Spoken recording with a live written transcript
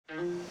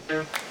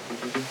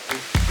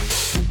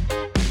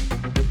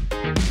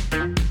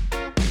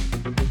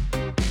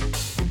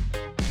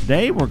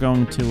today we're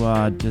going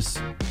to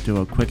just do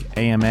a quick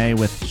AMA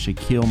with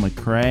Shaquille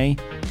McCray,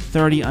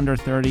 30 under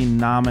 30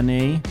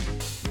 nominee,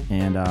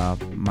 and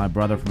my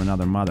brother from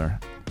another mother.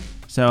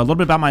 So a little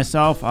bit about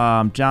myself.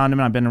 John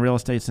Newman. I've been in real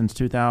estate since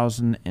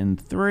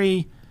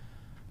 2003.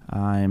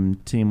 I'm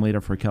team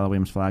leader for Keller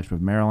Williams Flagship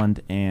of Maryland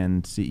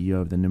and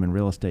CEO of the Newman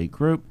Real Estate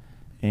Group,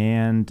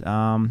 and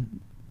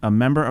a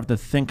member of the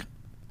Think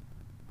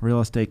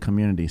Real Estate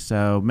community.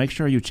 So make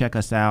sure you check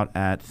us out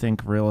at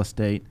Think Real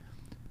Estate.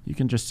 You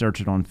can just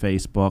search it on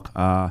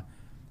Facebook.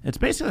 It's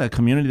basically a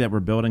community that we're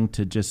building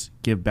to just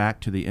give back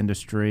to the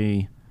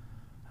industry,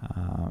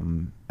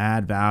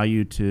 add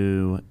value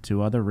to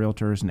other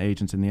realtors and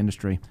agents in the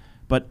industry.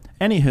 But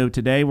anywho,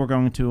 today we're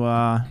going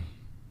to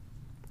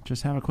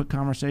just have a quick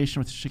conversation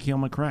with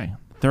Shaquille McCray,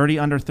 30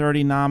 under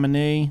 30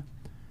 nominee.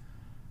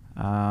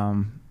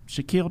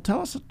 Shaquille, tell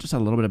us just a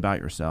little bit about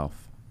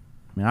yourself.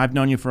 I mean, I've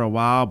known you for a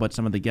while, but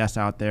some of the guests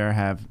out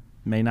there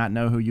may not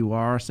know who you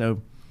are.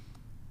 So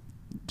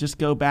just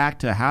go back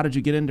to, how did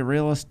you get into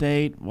real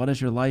estate? What has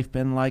your life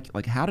been like?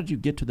 Like, how did you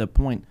get to the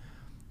point,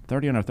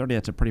 30 under 30,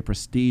 that's a pretty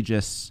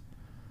prestigious,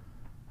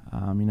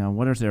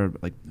 what is there,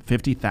 like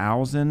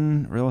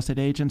 50,000 real estate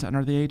agents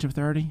under the age of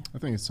 30? I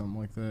think it's something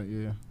like that,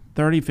 yeah.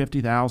 30,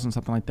 50,000,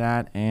 something like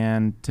that.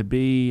 And to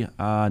be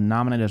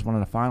nominated as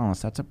one of the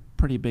finalists, that's a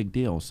pretty big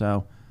deal.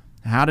 So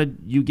how did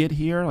you get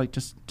here? Like,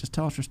 just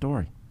tell us your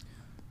story.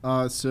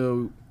 I would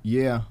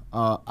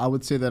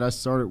say that I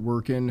started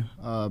working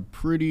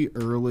pretty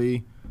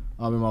early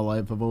in my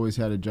life. I've always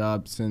had a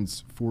job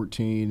since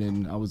 14,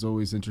 and I was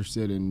always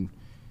interested in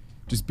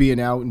just being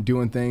out and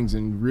doing things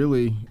and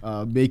really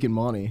making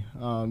money.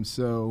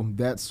 So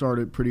that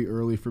started pretty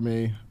early for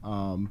me.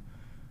 I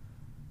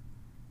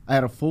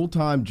had a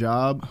full-time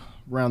job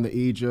around the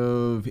age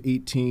of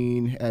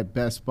 18 at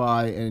Best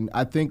Buy, and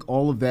I think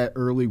all of that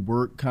early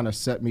work kind of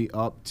set me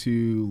up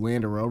to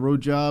land a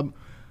railroad job.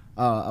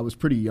 I was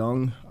pretty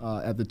young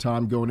at the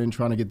time going in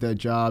trying to get that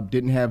job.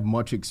 Didn't have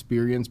much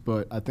experience,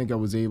 but I think I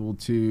was able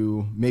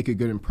to make a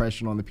good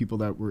impression on the people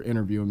that were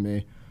interviewing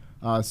me.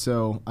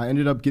 So I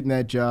ended up getting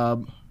that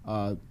job,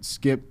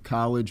 skipped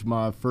college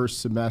my first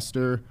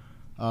semester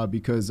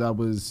because I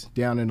was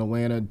down in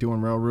Atlanta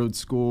doing railroad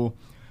school.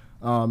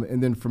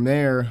 And then from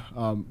there,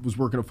 was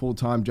working a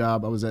full-time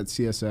job. I was at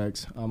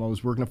CSX. I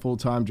was working a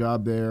full-time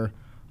job there,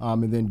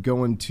 and then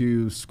going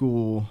to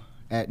school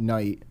at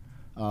night.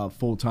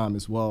 Full-time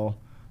as well.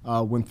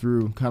 Went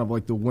through kind of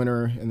like the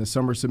winter and the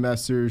summer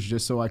semesters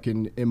just so I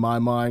can, in my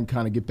mind,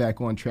 kind of get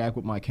back on track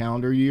with my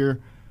calendar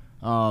year.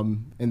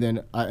 And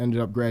then I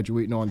ended up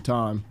graduating on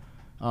time.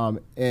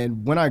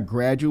 And when I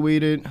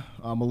graduated,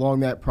 along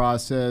that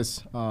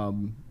process,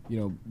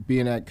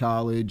 being at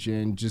college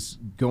and just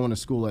going to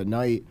school at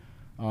night,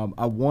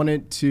 I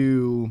wanted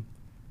to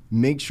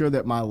make sure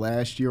that my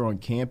last year on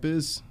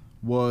campus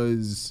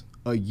was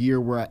a year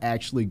where I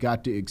actually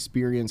got to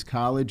experience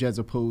college as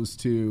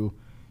opposed to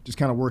just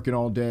kind of working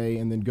all day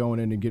and then going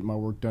in and getting my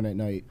work done at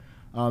night.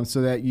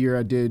 So that year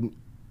I did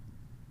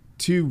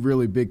two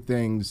really big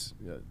things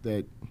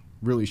that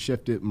really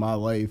shifted my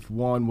life.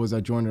 One was I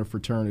joined a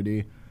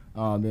fraternity,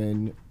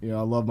 and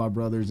I love my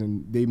brothers,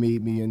 and they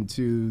made me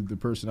into the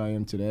person I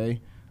am today.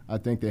 I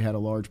think they had a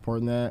large part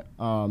in that.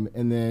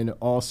 And then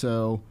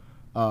also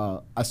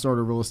I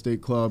started a real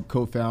estate club,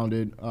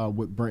 co-founded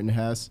with Brenton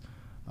Hess.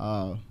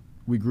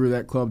 We grew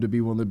that club to be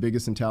one of the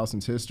biggest in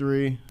Towson's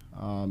history.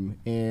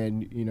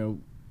 And,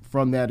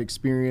 from that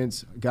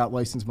experience, got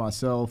licensed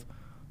myself.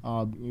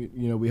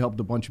 We helped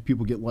a bunch of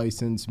people get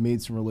licensed,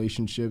 made some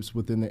relationships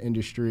within the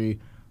industry.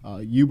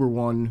 You were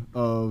one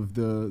of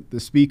the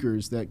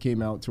speakers that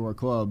came out to our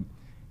club.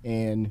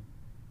 And,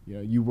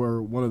 you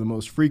were one of the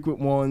most frequent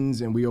ones,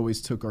 and we always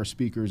took our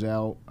speakers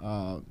out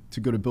to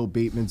go to Bill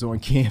Bateman's on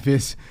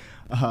campus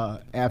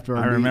after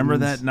our I remember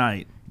meetings. that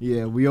night.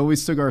 Yeah, we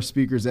always took our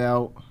speakers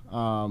out.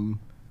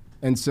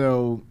 And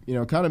so,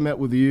 kind of met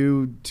with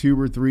you 2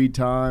 or 3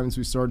 times.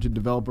 We started to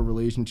develop a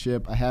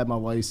relationship. I had my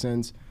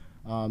license.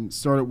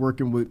 Started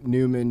working with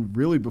Newman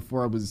really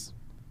before I was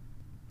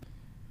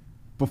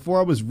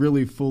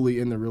really fully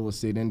in the real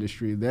estate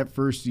industry. That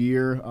first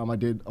year, I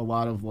did a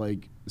lot of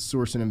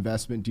source and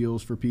investment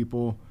deals for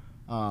people.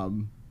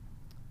 And,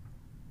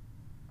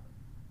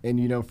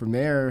 from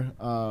there,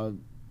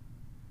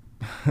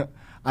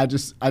 I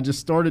just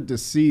started to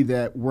see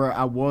that where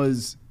I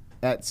was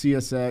at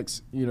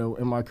CSX,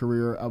 in my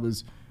career, I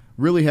was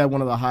really had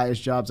one of the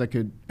highest jobs I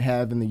could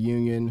have in the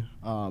union,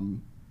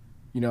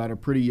 at a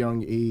pretty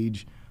young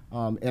age.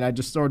 And I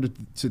just started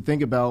to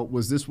think about,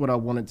 was this what I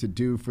wanted to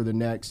do for the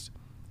next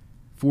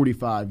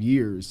 45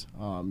 years?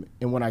 And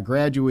when I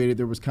graduated,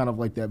 there was kind of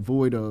like that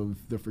void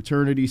of the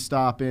fraternity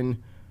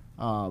stopping.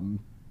 I'm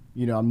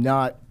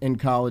not in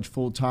college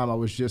full time. I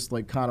was just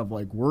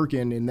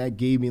working, and that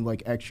gave me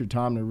extra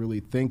time to really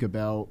think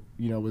about,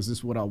 was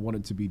this what I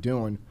wanted to be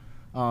doing?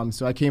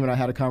 So I came and I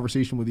had a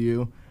conversation with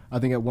you. I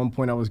think at one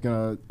point I was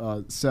going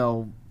to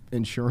sell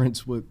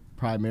insurance with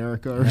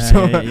Primerica or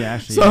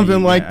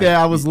something like that.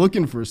 I was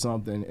looking for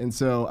something. And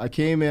so I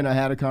came in, I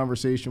had a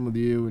conversation with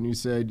you, and you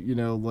said,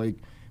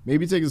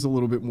 maybe take this a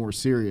little bit more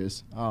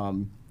serious. A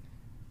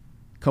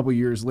couple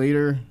years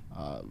later,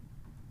 I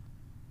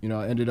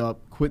ended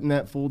up quitting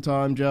that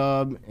full-time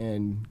job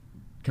and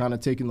kind of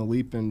taking the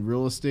leap in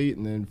real estate,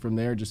 and then from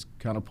there just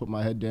kind of put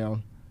my head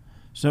down.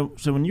 So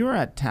when you were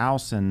at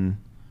Towson,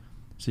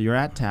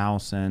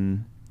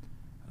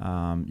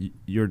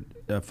 you're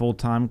a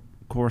full-time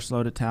course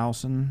load at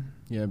Towson?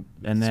 Yeah.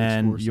 And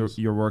then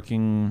you're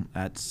working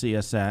at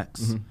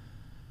CSX.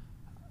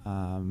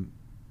 Mm-hmm.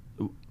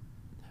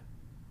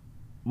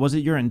 Was it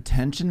your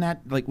intention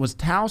that, like, was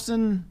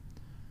Towson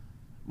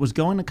was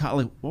going to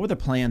college? What were the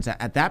plans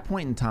at that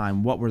point in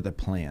time? What were the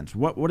plans?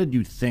 What did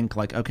you think?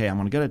 Like, okay, I'm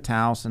going to go to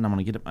Towson. I'm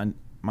going to get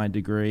my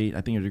degree. I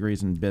think your degree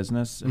is in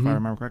business, if I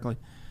remember correctly.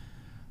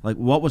 Like,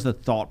 what was the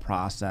thought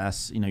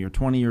process? You're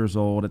 20 years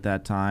old at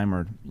that time,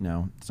 or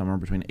somewhere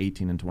between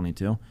 18 and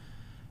 22.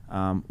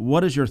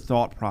 What is your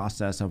thought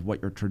process of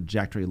what your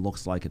trajectory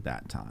looks like at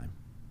that time?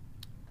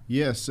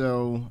 Yeah,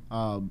 so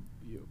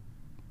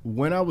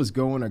when I was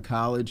going to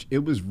college,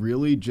 it was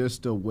really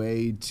just a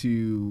way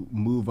to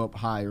move up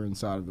higher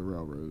inside of the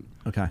railroad.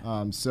 Okay.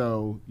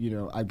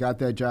 I got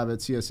that job at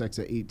CSX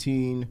at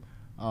 18.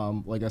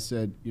 Like I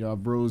said, I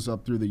rose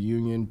up through the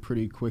union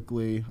pretty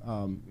quickly.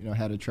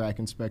 Had a track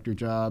inspector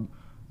job.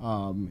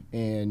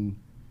 And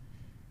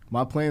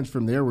my plans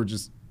from there were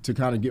just to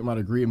kind of get my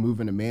degree and move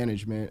into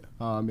management,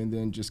 and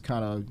then just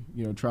kind of,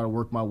 try to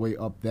work my way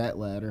up that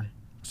ladder.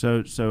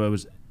 So it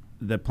was,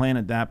 the plan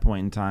at that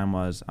point in time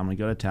was, I'm going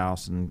to go to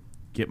Towson,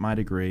 get my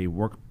degree,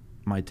 work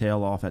my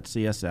tail off at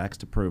CSX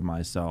to prove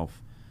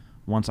myself.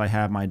 Once I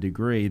have my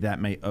degree, that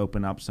may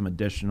open up some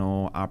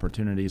additional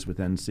opportunities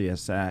within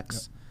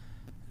CSX,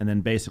 and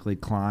then basically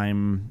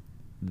climb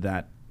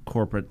that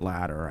corporate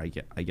ladder, I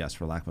guess,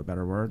 for lack of a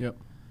better word. Yep.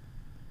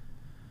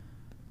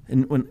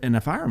 And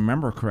if I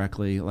remember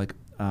correctly, like,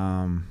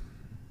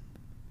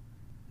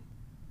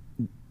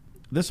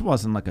 this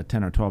wasn't like a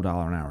 $10 or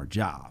 $12 an hour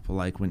job.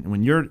 Like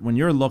when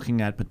you're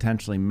looking at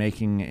potentially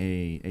making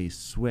a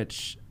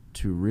switch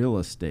to real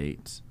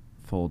estate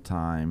full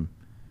time,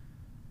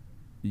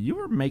 you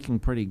were making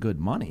pretty good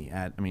money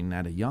at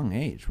a young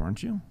age,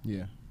 weren't you?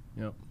 Yeah.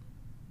 Yep.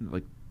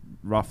 Like,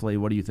 roughly,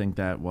 what do you think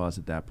that was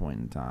at that point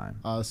in time?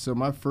 So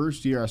my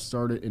first year I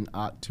started in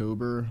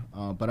October,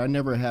 but I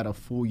never had a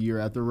full year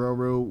at the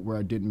railroad where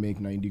I didn't make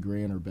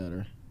 $90,000 or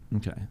better.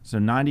 Okay, so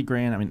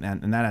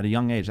 $90,000. And that at a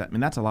young age.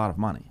 That's a lot of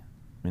money.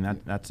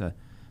 That's a.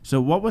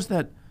 So what was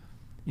that?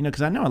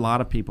 Because I know a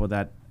lot of people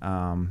that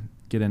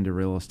get into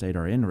real estate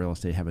or in real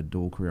estate have a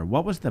dual career.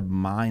 What was the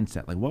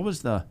mindset? Like, what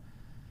was the?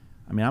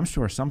 I'm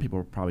sure some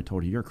people probably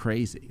told you, you're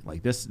crazy.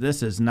 Like, this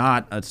is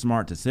not a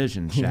smart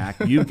decision,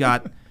 Shaq.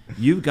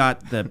 You've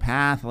got the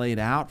path laid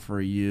out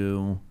for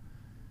you.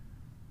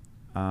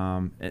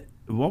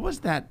 What was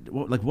that?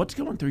 What's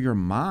going through your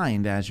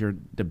mind as you're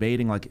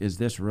debating? Like, is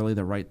this really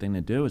the right thing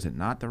to do? Is it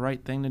not the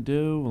right thing to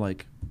do?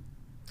 Like,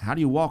 how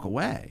do you walk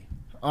away?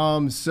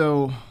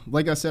 So,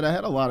 like I said, I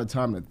had a lot of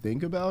time to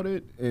think about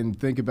it and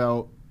think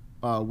about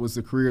was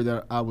the career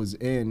that I was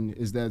in,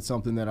 is that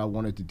something that I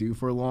wanted to do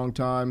for a long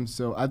time?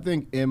 So I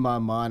think in my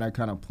mind, I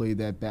kind of played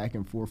that back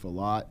and forth a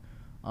lot.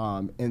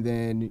 And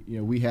then,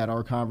 we had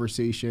our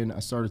conversation. I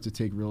started to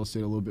take real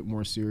estate a little bit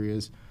more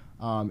serious.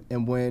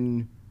 And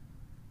when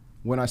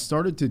I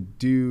started to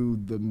do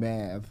the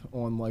math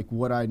on like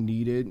what I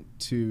needed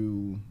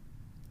to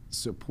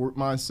support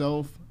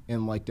myself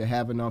and like to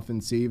have enough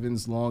in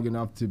savings long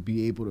enough to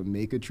be able to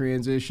make a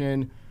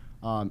transition,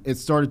 it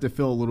started to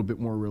feel a little bit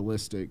more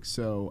realistic.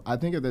 So I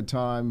think at the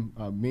time,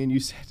 me and you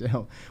sat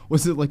down,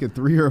 was it like a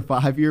 3 or a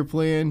 5 year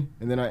plan?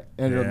 And then I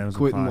ended up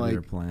quitting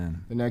like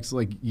plan. The next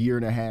like year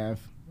and a half,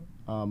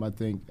 I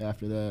think,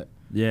 after that.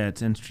 Yeah,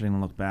 it's interesting to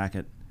look back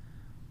at.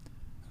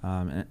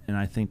 And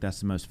I think that's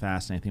the most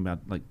fascinating thing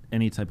about like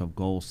any type of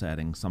goal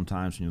setting.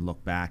 Sometimes when you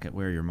look back at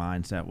where your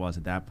mindset was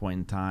at that point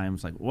in time,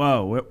 it's like,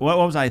 whoa, what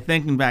was I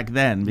thinking back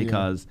then?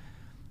 Because,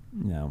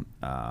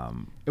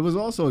 it was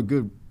also a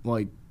good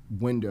like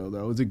window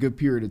though. It was a good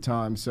period of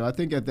time. So I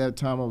think at that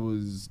time I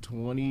was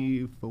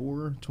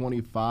 24,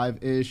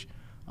 25-ish.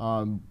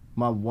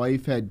 My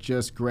wife had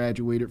just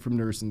graduated from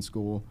nursing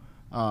school.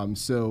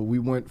 So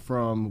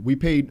we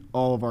paid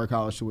all of our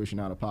college tuition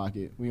out of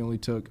pocket. We only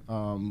took a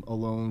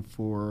loan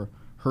for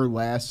her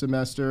last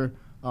semester.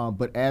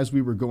 But as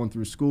we were going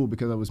through school,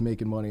 because I was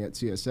making money at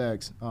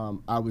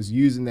CSX, I was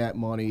using that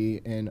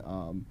money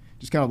and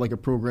just kind of like a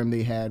program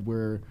they had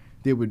where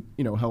they would,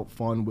 help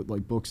fund with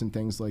like books and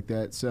things like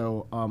that.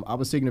 So I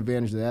was taking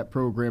advantage of that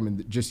program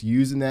and just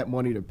using that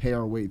money to pay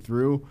our way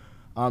through.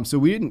 So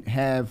we didn't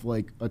have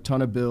like a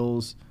ton of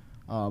bills.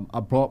 I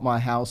bought my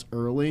house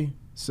early.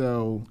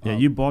 So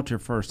you bought your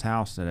first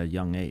house at a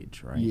young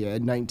age, right? Yeah,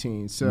 at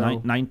 19.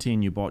 So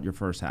 19, you bought your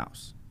first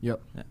house.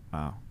 Yep.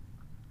 Yeah.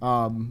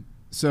 Wow.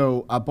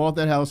 So I bought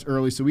that house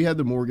early, so we had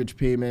the mortgage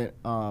payment.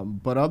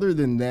 But other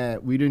than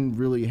that, we didn't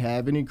really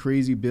have any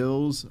crazy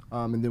bills.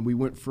 And then we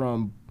went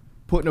from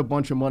putting a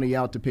bunch of money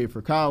out to pay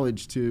for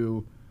college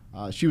to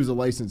she was a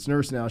licensed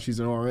nurse now. She's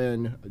an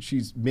RN.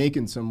 She's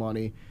making some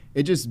money.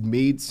 It just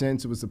made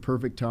sense. It was the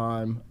perfect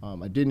time.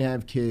 I didn't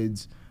have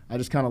kids. I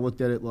just kind of looked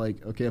at it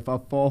like, okay, if I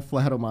fall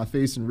flat on my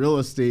face in real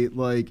estate,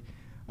 like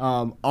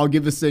I'll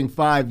give this thing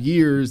 5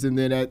 years, and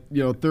then at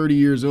 30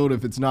 years old,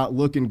 if it's not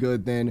looking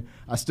good, then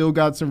I still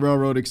got some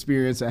railroad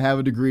experience. I have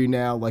a degree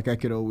now, like I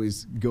could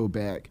always go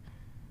back.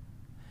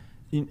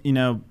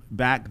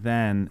 Back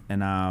then,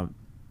 and I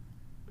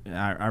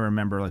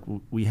remember like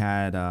we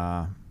had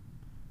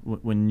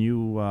when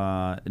you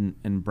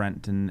in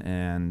Brenton,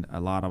 and a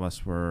lot of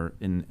us were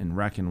in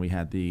Reckon, we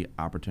had the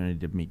opportunity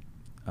to meet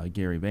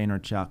Gary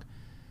Vaynerchuk.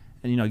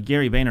 And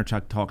Gary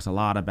Vaynerchuk talks a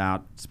lot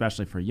about,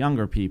 especially for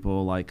younger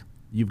people, like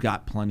you've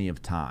got plenty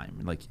of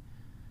time.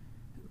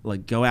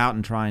 Like go out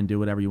and try and do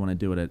whatever you want to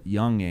do at a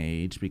young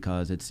age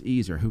because it's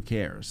easier. Who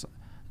cares?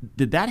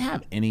 Did that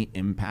have any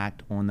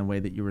impact on the way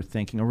that you were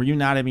thinking? Or were you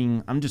not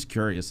even, I'm just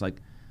curious,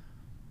 like,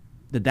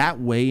 did that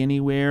weigh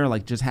anywhere?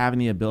 Like just having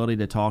the ability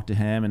to talk to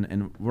him,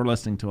 and we're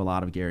listening to a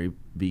lot of Gary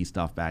V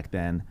stuff back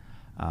then.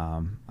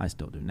 I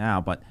still do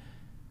now, but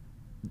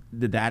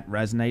did that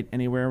resonate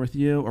anywhere with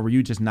you? Or were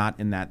you just not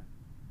in that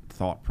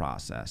thought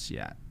process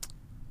yet?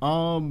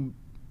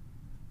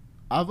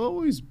 I've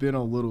always been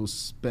a little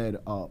sped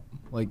up,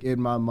 like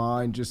in my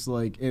mind, just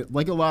like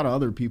like a lot of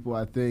other people,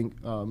 I think.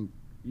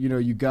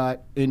 You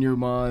got in your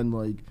mind,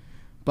 like,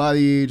 by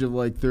the age of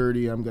like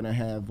 30, I'm going to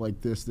have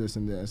like this,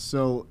 and this.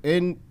 So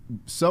in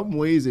some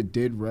ways it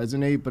did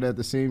resonate, but at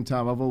the same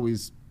time, I've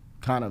always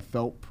kind of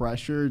felt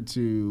pressure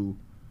to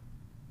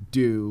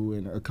do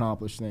and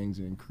accomplish things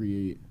and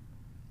create.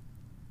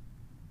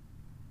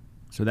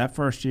 So that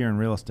first year in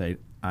real estate,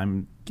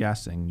 I'm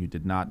guessing you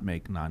did not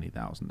make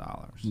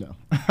 $90,000. No.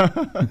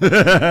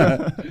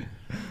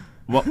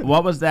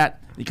 What was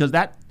that? Because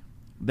that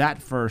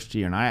first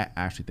year, and I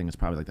actually think it's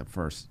probably like the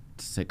first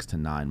 6 to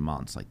 9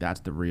 months, like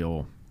that's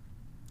the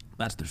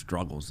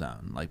struggle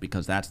zone. Like,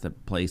 because that's the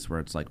place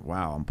where it's like,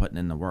 wow, I'm putting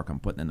in the work,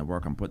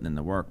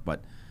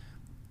 but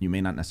you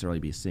may not necessarily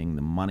be seeing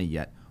the money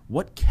yet.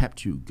 What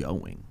kept you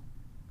going?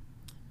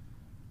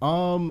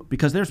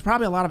 Because there's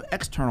probably a lot of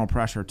external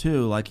pressure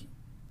too, like,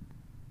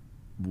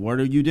 what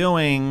are you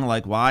doing?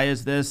 Like, why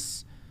is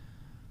this,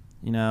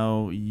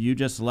 you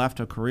just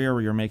left a career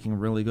where you're making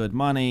really good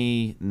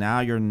money. Now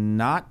you're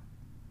not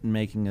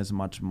making as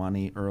much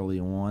money early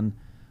on.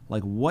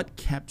 Like, what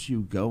kept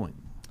you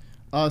going?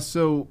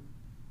 So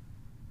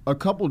a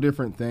couple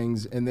different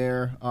things in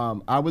there.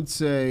 I would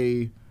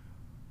say,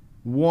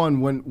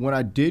 one, when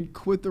I did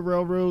quit the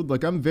railroad,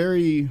 like I'm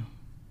very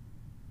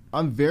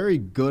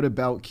good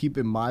about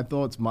keeping my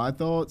thoughts,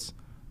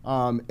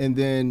 and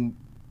then,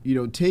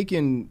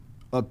 taking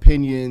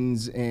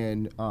opinions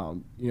and,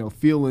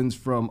 feelings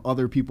from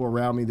other people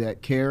around me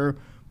that care,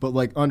 but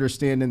like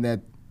understanding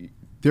that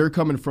they're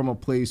coming from a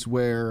place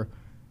where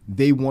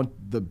they want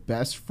the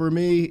best for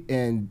me,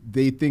 and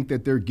they think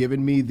that they're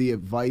giving me the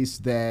advice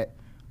that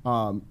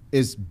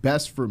is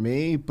best for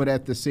me. But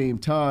at the same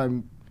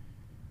time,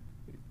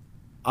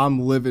 I'm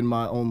living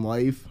my own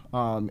life.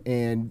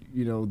 And,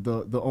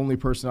 the only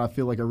person I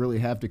feel like I really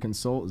have to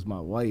consult is my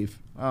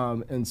wife.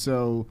 And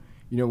so,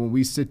 when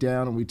we sit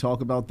down and we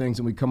talk about things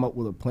and we come up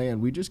with a plan,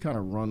 we just kind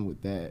of run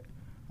with that.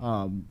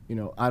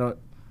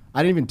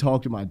 I didn't even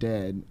talk to my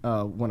dad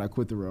when I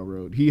quit the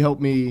railroad. He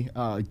helped me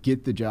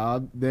get the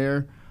job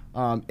there,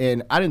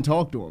 and I didn't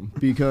talk to him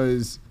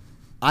because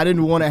I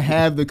didn't want to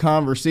have the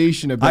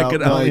conversation about. I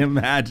could only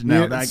imagine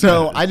how that.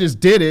 So I just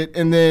did it,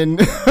 and then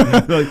hey,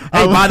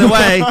 by the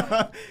way,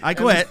 I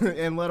quit,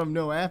 and let him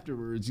know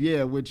afterwards.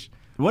 Yeah, what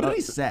did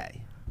he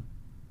say?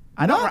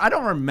 I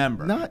don't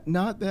remember.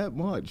 Not that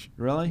much.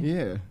 Really?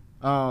 Yeah.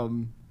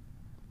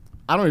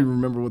 I don't even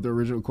remember what the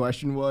original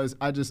question was.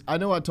 I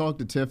know I talked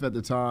to Tiff at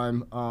the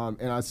time,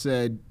 and I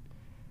said,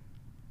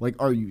 like,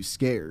 are you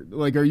scared?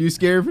 Like, are you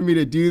scared for me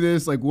to do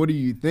this? Like, what are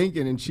you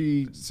thinking? And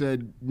she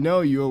said,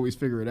 no, you always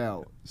figure it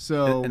out.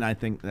 So, and I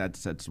think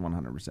that's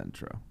 100%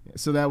 true.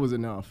 So that was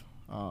enough.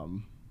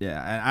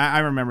 Yeah, and I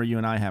remember you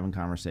and I having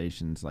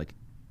conversations like,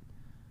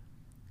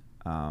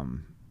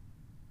 and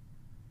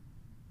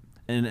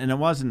it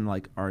wasn't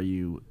like, are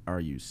you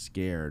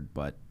scared?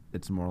 But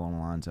it's more along the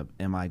lines of,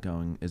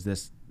 is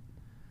this?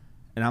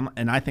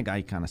 And I think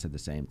I kind of said the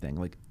same thing.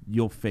 Like,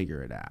 you'll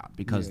figure it out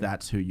because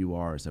that's who you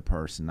are as a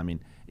person. I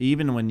mean,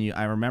 even when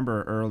I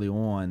remember early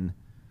on,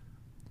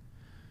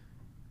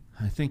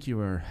 I think you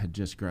had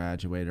just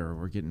graduated or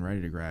were getting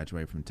ready to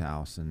graduate from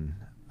Towson.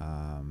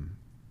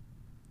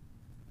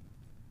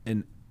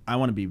 And I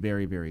want to be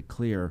very, very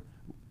clear.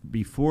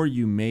 Before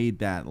you made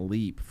that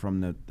leap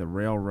from the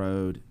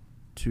railroad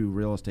to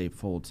real estate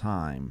full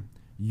time,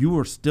 you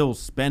were still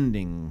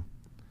spending.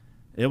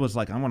 It was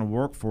like, I'm going to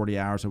work 40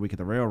 hours a week at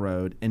the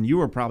railroad, and you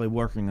were probably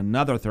working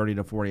another 30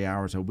 to 40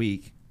 hours a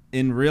week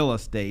in real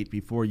estate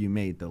before you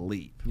made the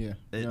leap. Yeah.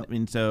 I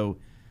mean, so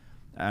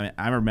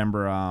I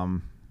remember, I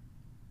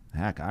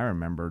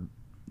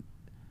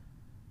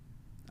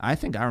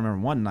think I remember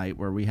one night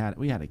where we had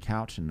a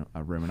couch in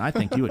a room, and I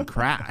think you had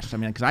crashed. I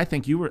mean, because I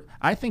think you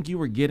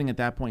were getting at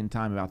that point in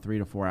time about 3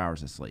 to 4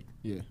 hours of sleep.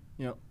 Yeah.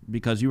 Yep.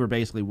 Because you were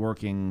basically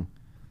working,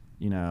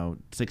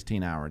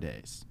 16-hour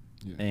days.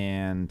 Yeah.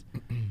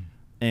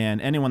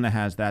 And anyone that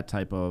has that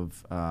type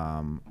of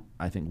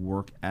I think,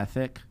 work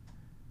ethic,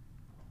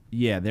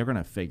 yeah, they're going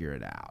to figure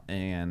it out.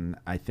 And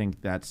I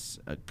think that's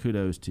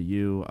kudos to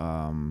you,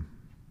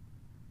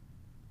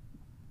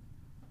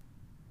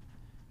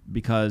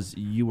 because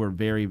you were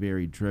very,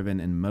 very driven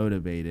and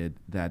motivated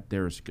that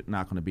there's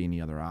not going to be any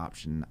other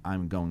option.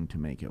 I'm going to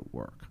make it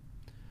work.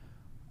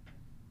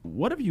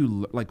 What have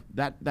you, like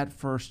that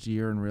first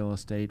year in real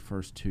estate,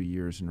 first 2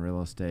 years in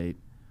real estate,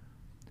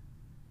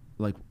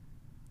 like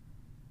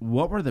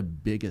what were the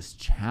biggest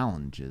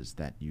challenges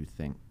that you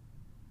think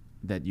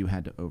that you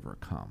had to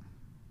overcome?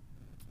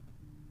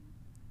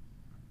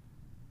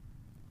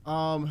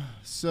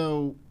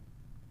 So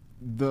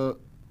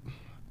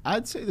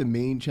I'd say the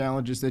main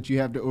challenges that you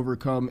have to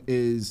overcome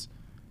is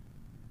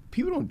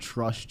people don't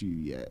trust you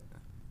yet.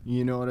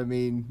 You know what I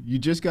mean? You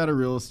just got a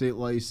real estate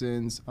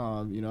license.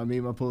 I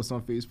made my post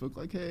on Facebook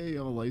like, hey,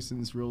 I'm a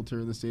licensed realtor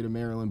in the state of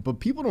Maryland. But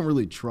people don't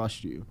really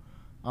trust you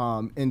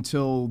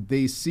until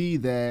they see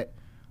that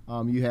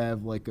you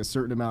have like a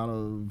certain amount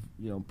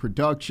of,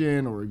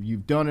 production, or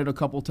you've done it a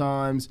couple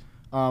times.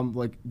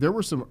 Like there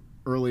were some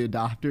early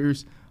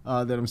adopters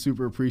that I'm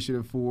super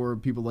appreciative for,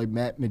 people like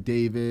Matt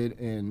McDavid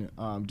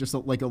and just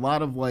like a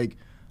lot of like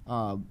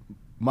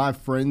my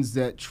friends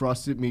that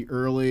trusted me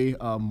early.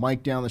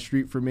 Mike down the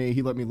street from me,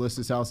 he let me list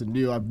his house and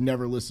knew I've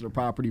never listed a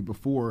property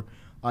before.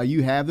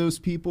 You have those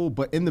people,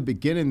 but in the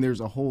beginning, there's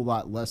a whole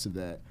lot less of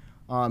that.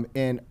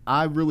 And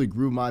I really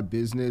grew my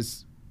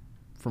business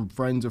from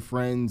friends of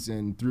friends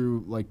and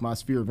through like my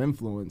sphere of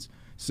influence.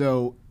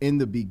 So in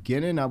the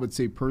beginning, I would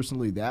say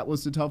personally, that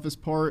was the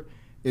toughest part.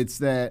 It's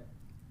that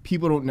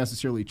people don't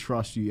necessarily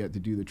trust you yet to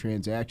do the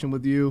transaction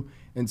with you.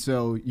 And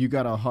so you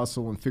got to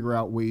hustle and figure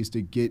out ways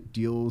to get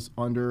deals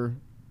under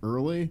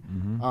early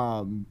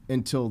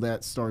until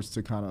that starts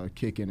to kind of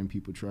kick in and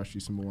people trust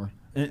you some more.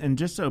 And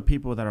just so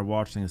people that are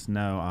watching this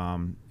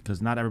know,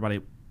 because not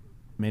everybody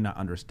may not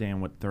understand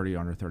what 30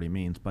 under 30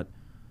 means, but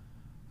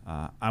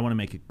I want to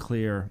make it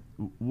clear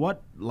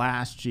what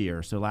last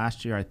year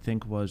I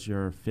think was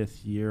your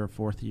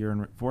fourth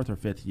or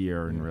fifth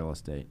year in real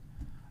estate.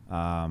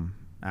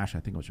 Actually,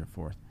 I think it was your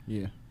fourth.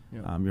 Yeah.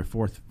 Your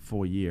fourth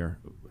full year.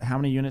 How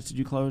many units did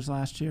you close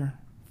last year?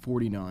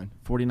 49.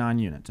 49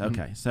 units.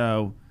 Okay.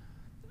 So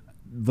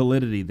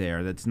validity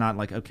there. That's not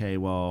like, okay,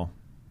 well,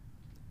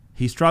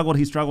 he struggled, and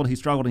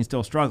he's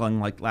still struggling.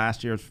 Like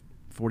last year's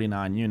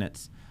 49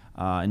 units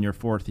in your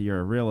fourth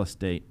year of real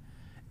estate.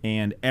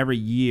 And every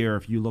year,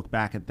 if you look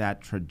back at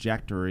that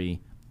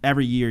trajectory,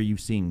 every year you've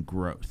seen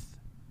growth.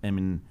 I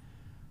mean,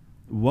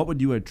 what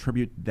would you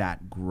attribute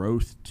that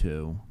growth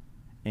to?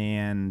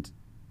 And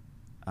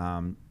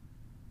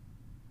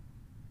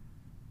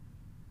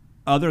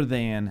other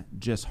than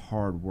just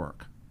hard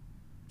work.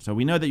 So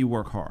we know that you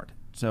work hard.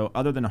 So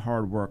other than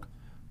hard work,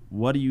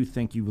 what do you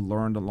think you've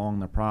learned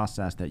along the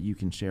process that you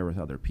can share with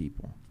other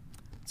people?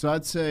 So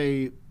I'd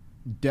say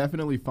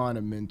definitely find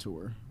a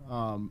mentor.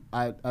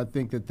 I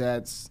think that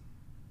that's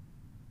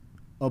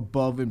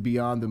above and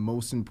beyond the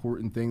most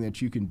important thing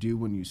that you can do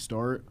when you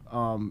start.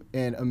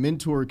 And a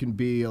mentor can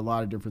be a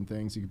lot of different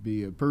things. It could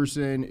be a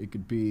person, it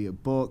could be a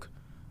book,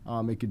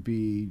 it could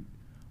be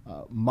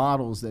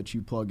models that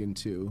you plug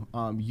into.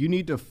 You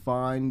need to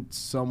find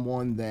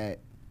someone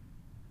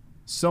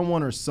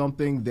or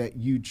something that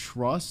you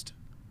trust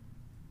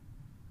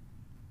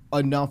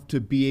enough to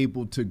be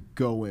able to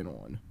go in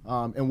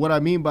on. And what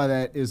I mean by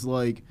that is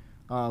like,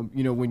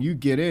 when you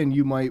get in,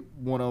 you might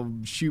want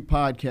to shoot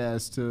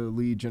podcasts to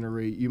lead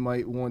generate. You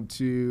might want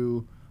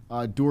to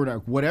door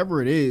knock,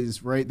 whatever it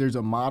is, right? There's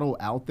a model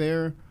out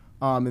there,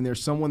 and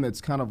there's someone that's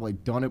kind of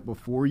like done it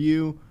before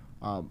you.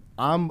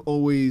 I'm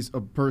always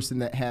a person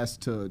that has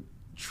to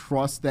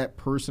trust that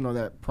person or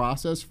that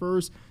process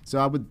first. So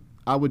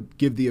I would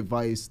give the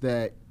advice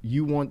that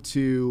you want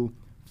to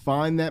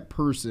find that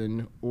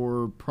person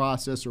or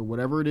process or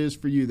whatever it is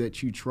for you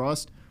that you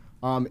trust,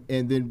 and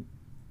then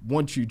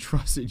once you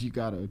trust it, you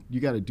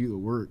gotta do the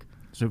work.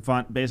 So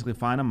basically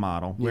find a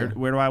model. Where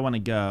do I want to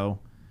go?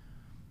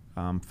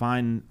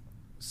 Find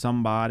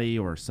somebody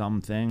or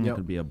something. It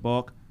could be a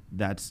book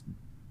that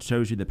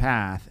shows you the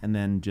path, and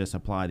then just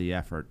apply the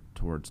effort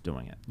towards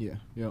doing it. Yeah.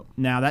 Yep.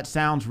 Now that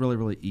sounds really,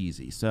 really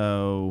easy.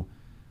 So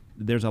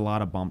there's a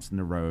lot of bumps in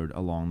the road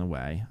along the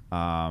way.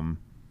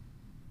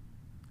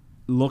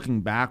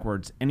 Looking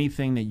backwards,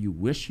 anything that you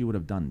wish you would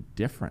have done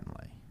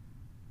differently?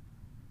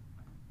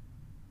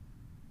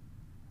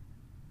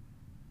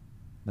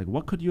 Like,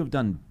 what could you have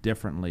done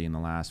differently in the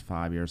last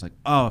 5 years? Like,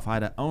 oh, if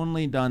I'd have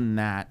only done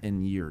that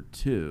in year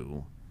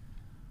 2.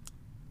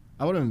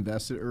 I would have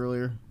invested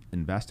earlier.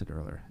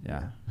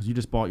 Yeah. Because you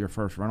just bought your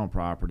first rental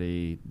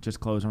property, just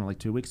closed on it like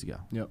 2 weeks ago.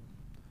 Yep.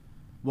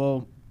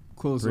 Well,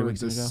 closed on it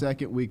the ago?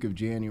 second week of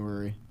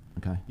January.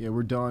 Okay. Yeah,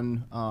 we're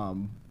done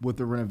with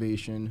the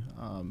renovation,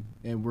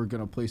 and we're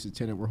going to place a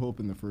tenant. We're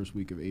hoping the first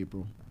week of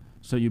April.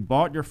 So you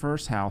bought your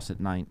first house at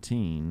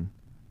 19.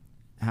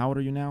 How old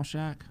are you now,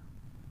 Shaq?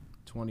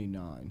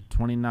 29.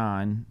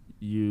 29.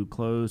 You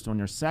closed on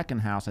your second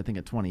house, I think,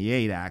 at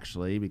 28,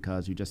 actually,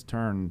 because you just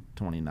turned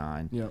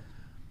 29. Yep.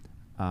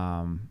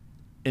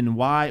 And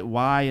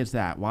why is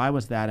that? Why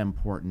was that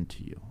important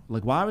to you?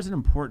 Like, why was it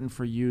important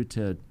for you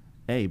to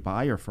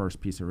buy your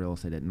first piece of real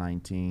estate at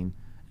 19,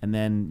 and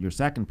then your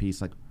second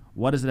piece? Like,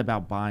 what is it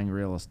about buying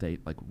real estate?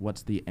 Like,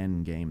 what's the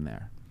end game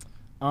there?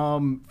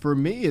 For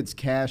me, it's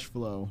cash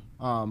flow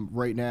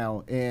right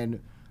now, and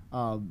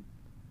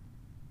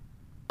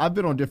I've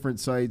been on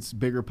different sites,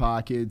 Bigger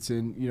Pockets,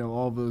 and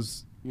all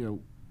those,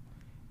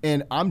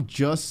 and I'm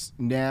just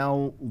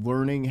now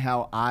learning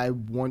how I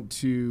want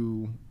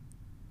to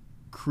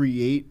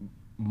create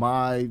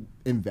my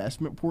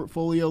investment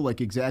portfolio,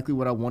 like exactly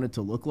what I want it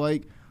to look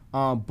like.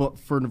 But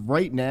for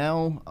right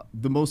now,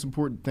 the most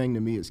important thing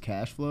to me is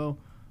cash flow.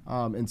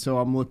 And so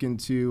I'm looking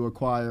to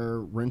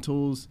acquire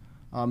rentals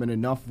and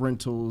enough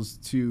rentals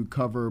to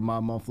cover my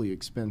monthly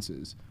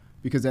expenses.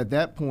 Because at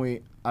that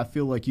point, I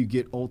feel like you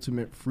get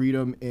ultimate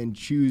freedom in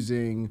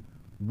choosing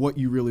what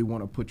you really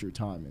want to put your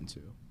time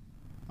into.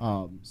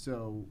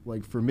 So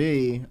like for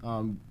me,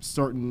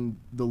 starting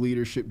the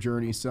leadership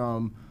journey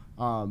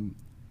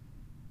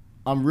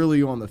I'm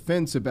really on the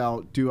fence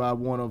about, do I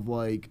want to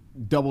like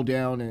double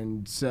down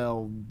and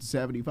sell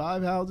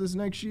 75 houses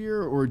next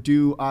year, or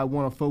do I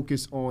want to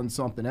focus on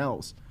something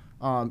else?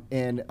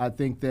 And I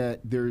think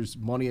that there's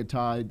money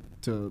tied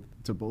to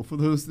both of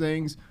those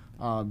things.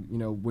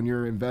 When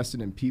you're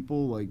invested in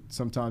people, like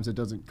sometimes it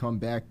doesn't come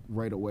back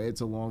right away.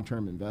 It's a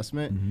long-term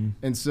investment. Mm-hmm.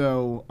 And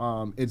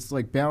so it's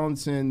like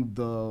balancing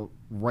the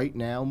right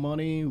now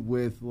money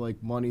with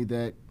like money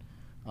that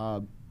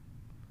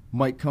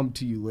might come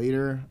to you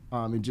later.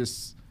 And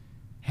just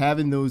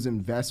having those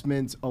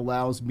investments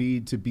allows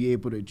me to be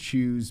able to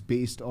choose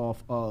based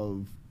off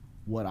of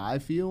what I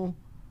feel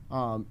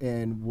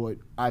and what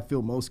I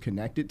feel most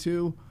connected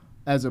to,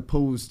 as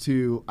opposed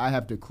to I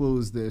have to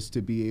close this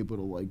to be able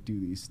to like do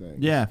these things.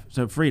 Yeah,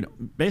 so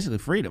basically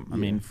freedom. I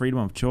mean, freedom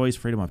of choice,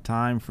 freedom of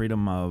time,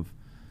 freedom of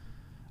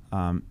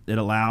it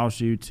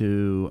allows you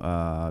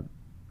to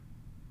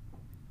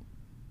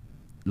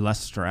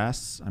less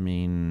stress. I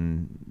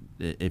mean,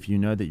 if you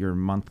know that your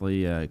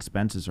monthly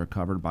expenses are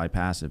covered by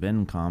passive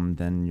income,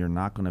 then you're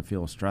not going to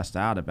feel stressed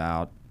out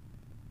about.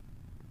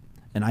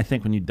 And I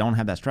think when you don't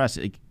have that stress,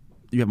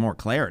 you have more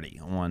clarity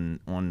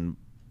on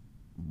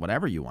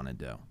whatever you want to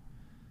do.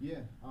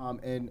 Yeah,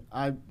 and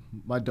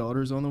my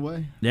daughter's on the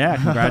way. Yeah,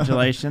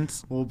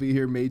 congratulations. We'll be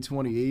here May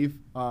 28th.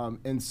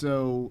 And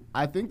so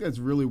I think that's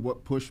really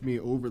what pushed me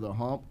over the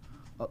hump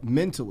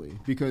mentally,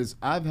 because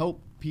I've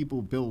helped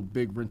people build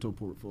big rental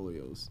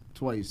portfolios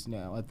twice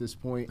now at this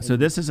point. So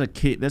this is a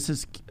key. This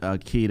is a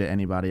key to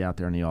anybody out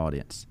there in the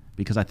audience,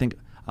 because I think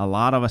a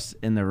lot of us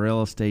in the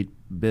real estate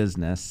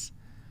business,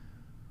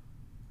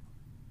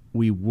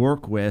 we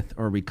work with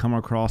or we come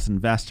across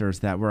investors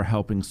that we're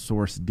helping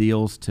source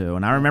deals to.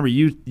 And I remember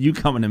you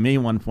coming to me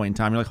one point in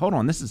time. You're like, hold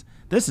on, this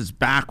is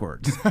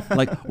backwards.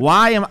 Like,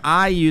 why am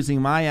I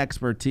using my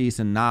expertise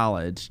and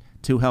knowledge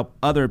to help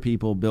other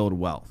people build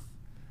wealth?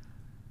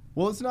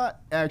 Well, it's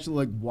not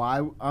actually like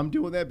why I'm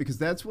doing that, because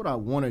that's what I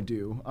want to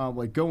do.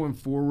 Like going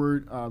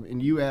forward,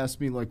 and you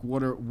asked me like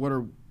what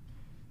are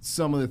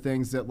some of the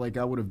things that like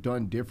I would have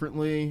done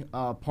differently.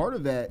 Part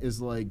of that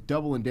is like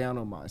doubling down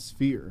on my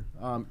sphere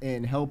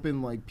and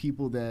helping like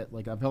people that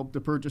like I've helped to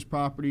purchase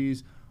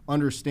properties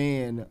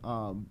understand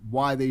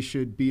why they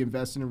should be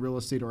investing in real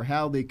estate, or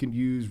how they can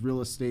use real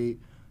estate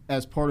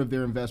as part of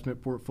their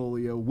investment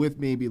portfolio with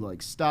maybe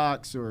like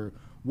stocks or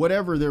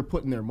whatever they're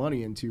putting their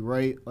money into,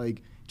 right?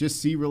 Like just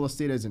see real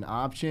estate as an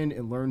option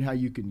and learn how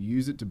you can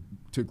use it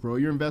to grow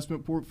your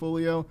investment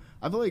portfolio.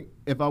 I feel like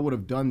if I would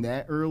have done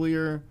that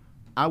earlier,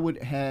 I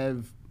would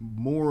have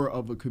more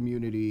of a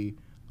community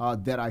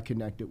that I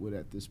connected with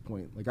at this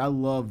point. Like I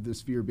love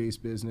this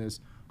fear-based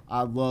business.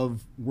 I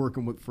love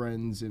working with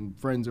friends and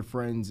friends of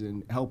friends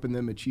and helping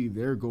them achieve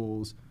their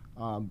goals.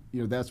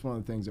 That's one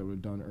of the things I would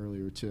have done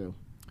earlier too.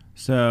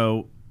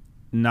 So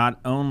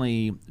not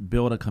only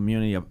build a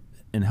community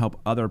and help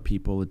other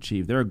people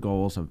achieve their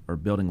goals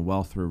of building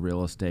wealth through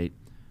real estate,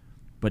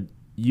 but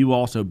you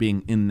also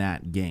being in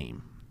that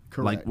game.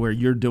 Correct. Like where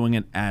you're doing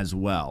it as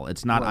well.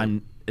 It's not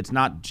right. It's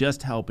not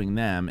just helping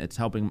them, it's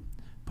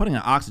putting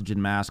an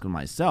oxygen mask on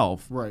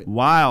myself, right,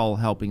 while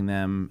helping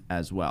them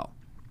as well.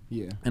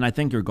 Yeah. And I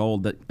think your goal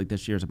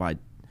this year is to buy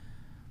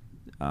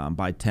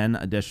 10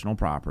 additional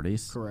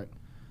properties. Correct.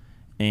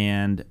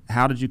 And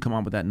how did you come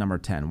up with that number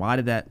 10? Why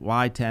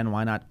 10?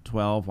 Why not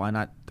 12? Why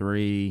not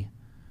 3?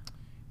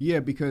 Yeah,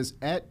 because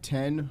at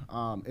 10,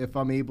 if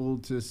I'm able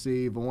to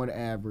save on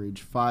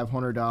average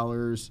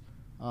 $500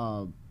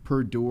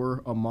 per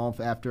door a month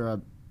after I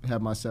have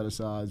my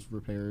set-asides,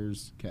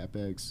 repairs,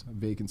 CapEx,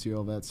 vacancy,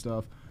 all that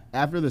stuff.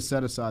 After the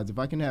set-asides, if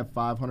I can have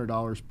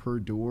 $500 per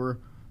door,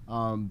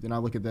 then I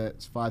look at that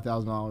as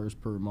 $5,000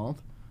 per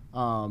month.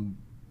 And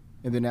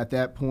then at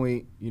that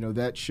point,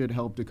 that should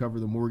help to cover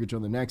the mortgage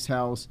on the next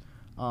house,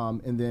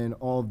 and then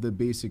all of the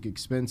basic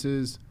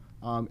expenses.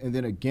 And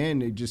then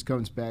again, it just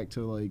comes back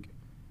to like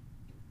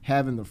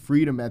having the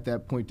freedom at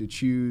that point to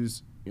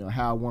choose,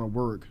 how I want to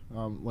work.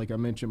 Like I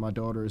mentioned, my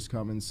daughter is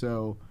coming,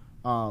 so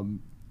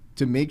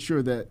to make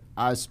sure that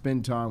I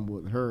spend time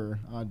with her,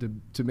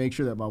 to make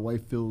sure that my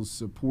wife feels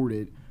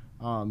supported,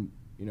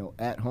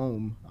 at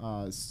home.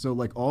 So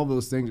like all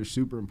those things are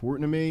super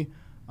important to me.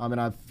 And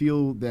I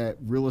feel that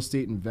real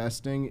estate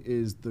investing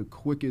is the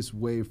quickest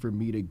way for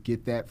me to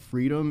get that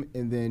freedom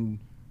and then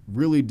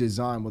really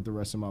design what the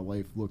rest of my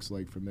life looks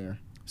like from there.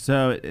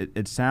 So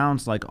it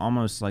sounds like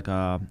almost like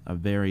a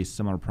very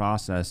similar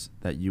process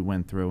that you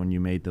went through when you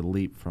made the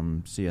leap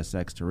from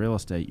CSX to real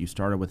estate. You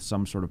started with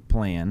some sort of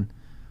plan,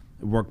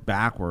 worked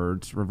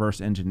backwards,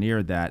 reverse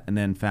engineered that, and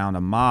then found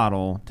a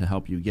model to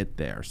help you get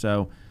there.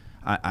 So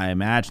I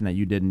imagine that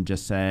you didn't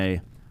just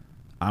say,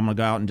 I'm going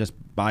to go out and just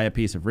buy a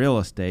piece of real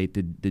estate.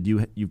 Did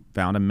you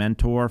found a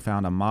mentor,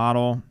 found a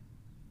model?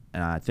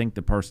 And I think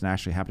the person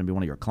actually happened to be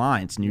one of your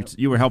clients, and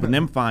you were helping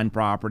them find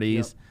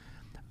properties.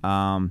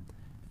 Yep.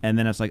 And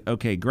then it's like,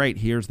 okay, great,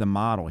 here's the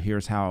model,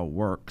 here's how it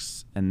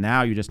works. And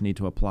now you just need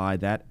to apply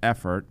that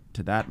effort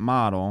to that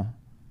model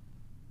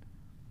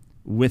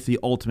with the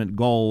ultimate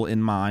goal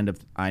in mind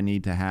of I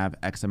need to have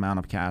X amount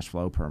of cash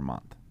flow per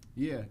month.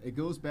 Yeah, it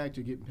goes back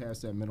to getting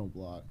past that mental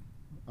block.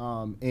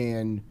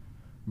 And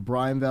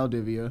Brian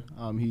Valdivia,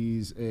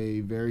 he's a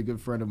very good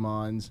friend of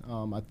mine.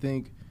 I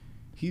think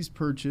he's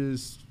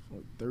purchased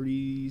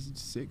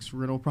 36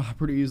 rental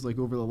properties like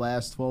over the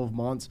last 12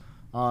 months.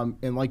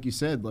 And like you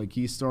said, like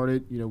he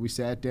started, we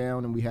sat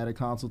down and we had a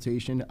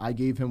consultation. I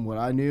gave him what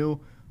I knew,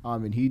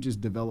 and he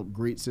just developed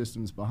great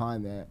systems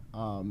behind that.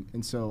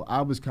 And so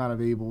I was kind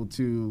of able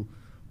to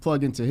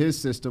plug into his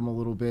system a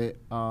little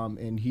bit,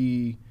 and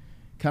he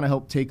kind of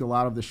helped take a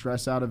lot of the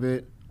stress out of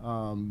it,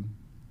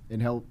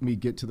 and helped me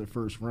get to the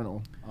first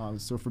rental.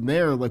 So from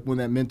there, like when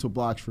that mental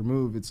block's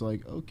removed, it's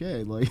like,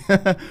 okay, like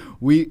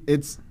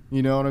it's,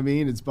 you know what I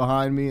mean? It's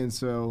behind me. And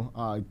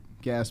so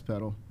gas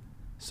pedal.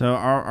 So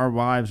our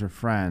wives are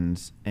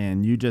friends,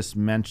 and you just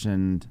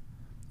mentioned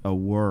a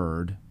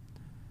word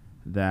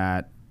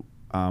that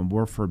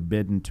we're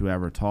forbidden to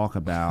ever talk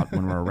about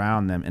when we're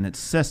around them, and it's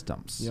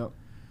systems. Yep.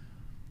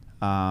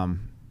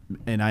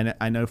 And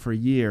I know for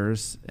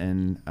years,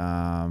 and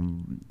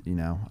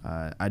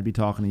I'd be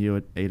talking to you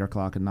at 8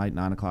 o'clock at night,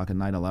 9 o'clock at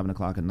night, 11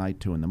 o'clock at night,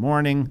 2 in the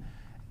morning,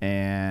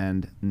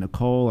 and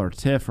Nicole or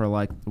Tiff are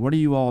like, "What are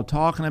you all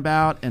talking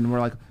about?" And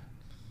we're like,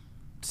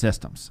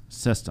 systems,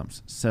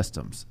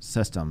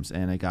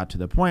 and it got to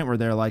the point where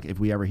they're like, if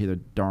we ever hear the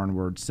darn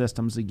word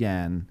systems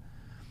again.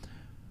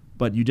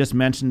 But you just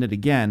mentioned it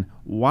again.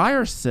 Why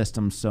are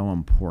systems so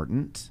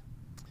important?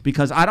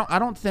 Because I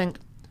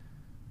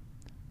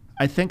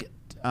think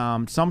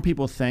some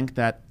people think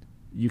that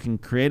you can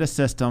create a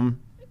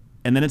system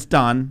and then it's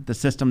done. The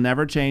system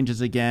never changes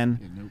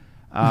again.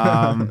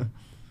 Yeah, nope.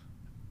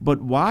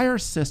 But why are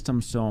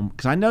systems so?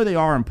 Because I know they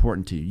are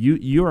important to you.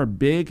 You're a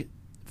big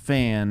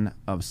fan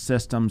of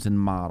systems and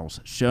models.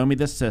 Show me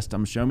the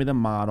system, show me the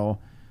model.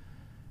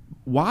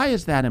 Why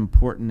is that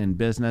important in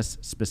business,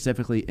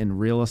 specifically in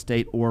real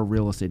estate or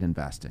real estate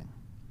investing?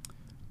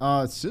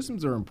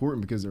 Systems are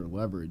important because they're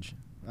leverage.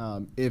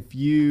 If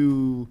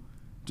you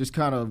just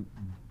kind of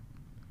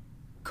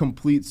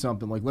complete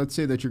something, like let's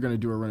say that you're going to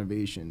do a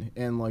renovation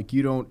and like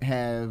you don't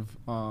have,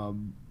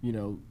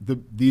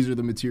 these are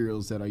the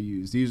materials that I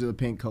use, these are the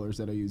paint colors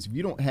that I use. If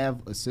you don't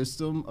have a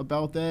system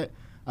about that,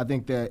 I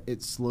think that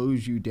it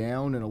slows you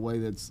down in a way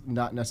that's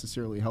not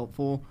necessarily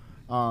helpful.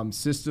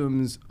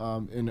 Systems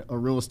in a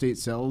real estate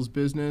sales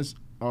business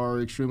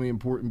are extremely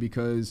important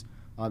because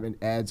it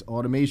adds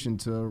automation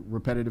to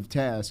repetitive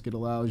tasks. It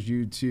allows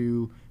you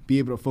to be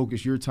able to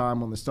focus your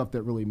time on the stuff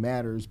that really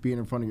matters, being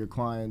in front of your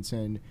clients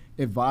and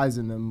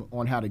advising them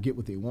on how to get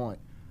what they want.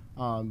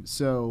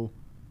 So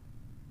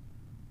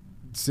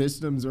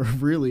systems are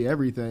really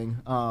everything.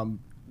 So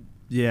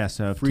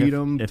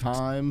freedom, if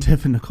time.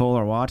 Tiff and Nicole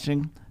are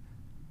watching,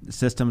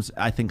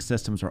 I think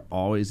systems are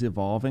always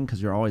evolving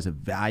because you're always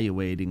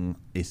evaluating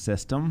a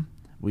system.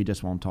 We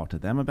just won't talk to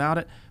them about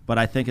it. But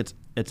I think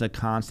it's a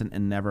constant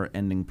and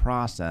never-ending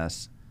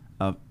process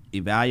of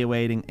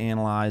evaluating,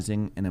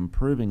 analyzing, and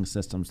improving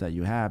systems that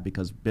you have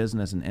because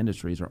business and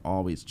industries are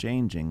always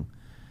changing.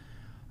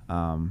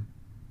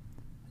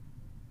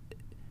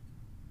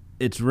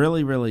 It's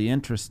really, really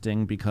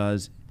interesting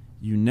because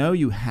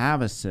you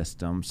have a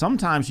system.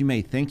 Sometimes you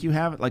may think you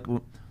have it. Like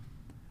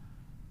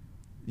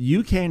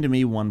you came to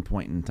me one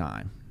point in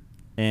time,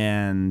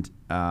 and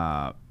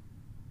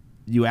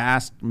you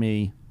asked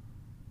me,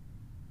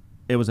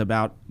 it was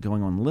about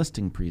going on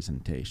listing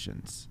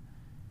presentations.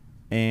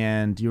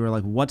 And you were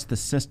like, what's the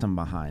system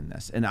behind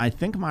this? And I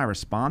think my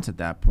response at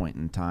that point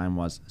in time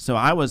was, so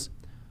I would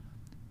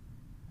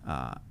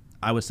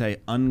say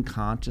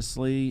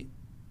unconsciously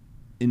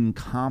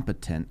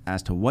incompetent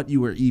as to what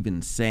you were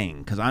even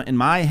saying. Because in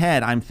my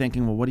head, I'm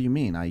thinking, well, what do you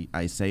mean?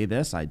 I say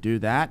this, I do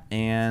that,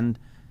 and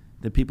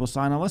the people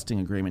sign a listing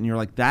agreement. And you're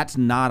like, that's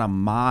not a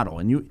model.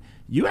 And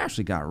you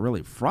actually got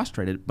really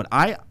frustrated, but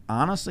I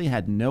honestly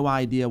had no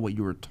idea what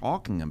you were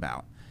talking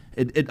about.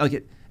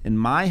 In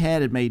my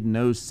head, it made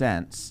no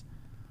sense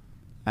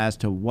as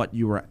to what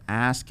you were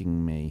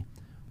asking me.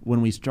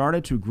 When we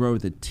started to grow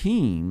the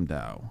team,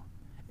 though,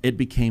 it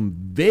became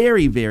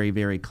very, very,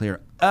 very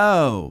clear.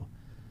 Oh,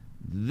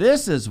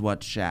 this is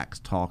what Shaq's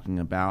talking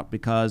about,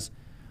 because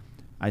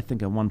I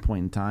think at one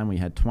point in time we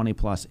had 20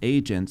 plus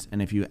agents,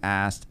 and if you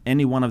asked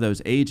any one of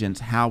those agents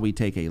how we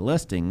take a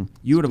listing,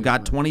 you would have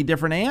got 20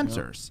 different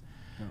answers.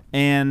 Yep.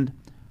 And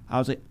I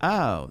was like,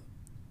 oh,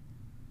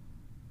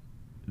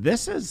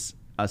 this is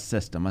a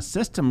system. A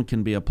system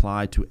can be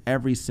applied to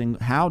every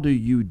single. How do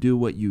you do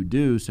what you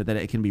do so that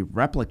it can be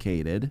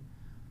replicated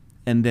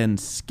and then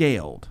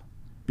scaled?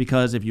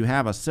 Because if you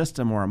have a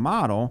system or a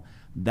model,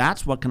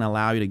 that's what can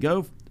allow you to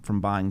go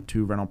from buying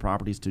 2 rental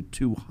properties to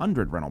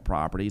 200 rental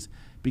properties,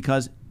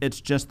 because it's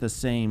just the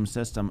same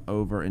system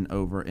over and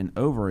over and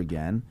over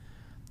again.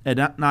 And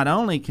not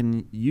only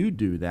can you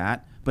do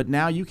that, but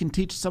now you can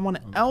teach someone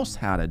else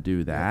how to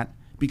do that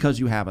because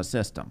you have a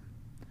system.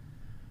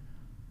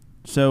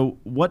 So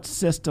what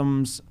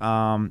systems,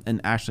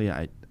 and actually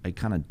I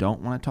kind of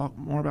don't want to talk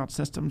more about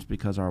systems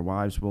because our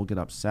wives will get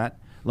upset.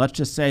 Let's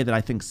just say that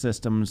I think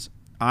systems,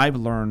 I've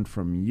learned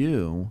from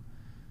you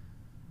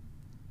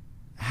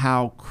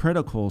how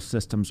critical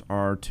systems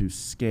are to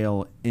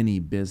scale any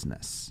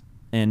business.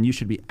 And you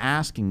should be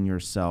asking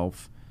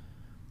yourself,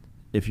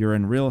 if you're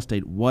in real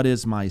estate, what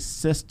is my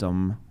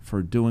system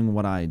for doing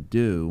what I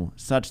do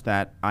such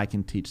that I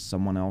can teach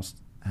someone else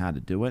how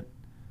to do it?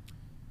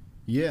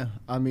 Yeah,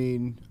 I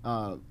mean,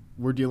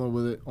 we're dealing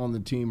with it on the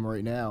team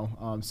right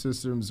now.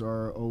 Systems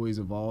are always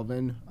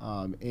evolving,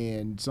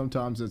 and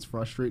sometimes it's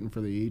frustrating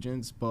for the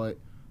agents, but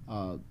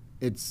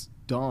it's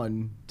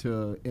done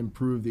to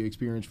improve the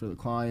experience for the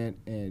client.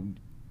 And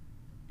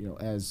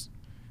as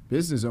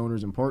business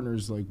owners and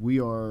partners, like we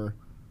are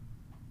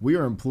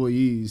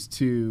employees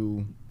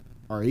to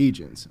our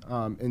agents,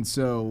 and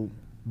so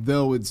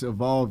though it's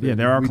evolving,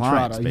 they're our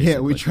clients.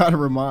 We try to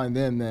remind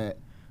them that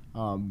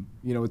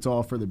it's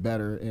all for the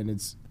better, and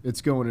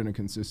it's going in a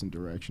consistent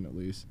direction at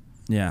least.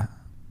 Yeah.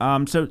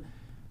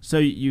 So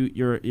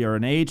you're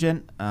an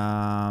agent.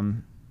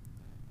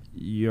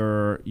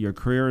 Your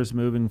career is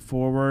moving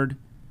forward,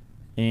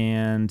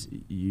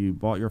 and you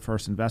bought your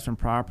first investment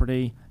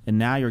property, and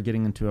now you're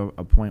getting into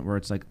a point where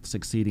it's like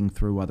succeeding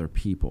through other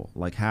people.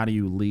 Like, how do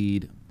you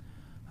lead,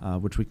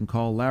 which we can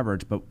call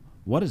leverage, but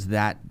what is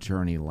that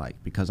journey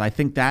like? Because I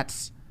think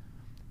that's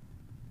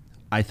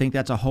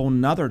a whole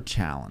nother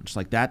challenge.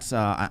 Like and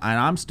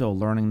I'm still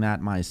learning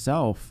that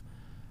myself.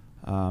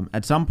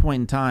 At some point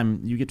in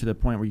time, you get to the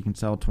point where you can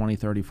sell 20,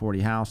 30,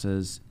 40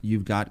 houses.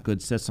 You've got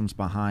good systems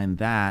behind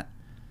that.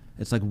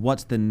 It's like,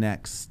 what's the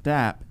next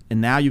step? And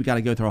now you've got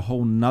to go through a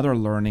whole nother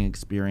learning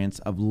experience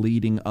of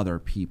leading other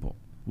people.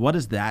 What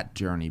has that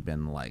journey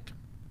been like?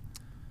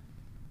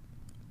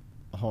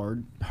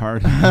 Hard.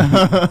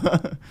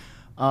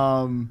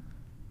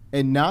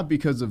 And not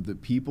because of the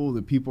people.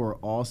 The people are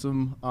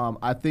awesome.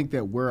 I think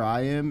that where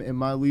I am in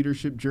my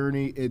leadership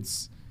journey,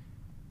 it's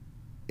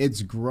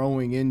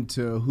growing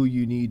into who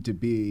you need to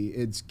be.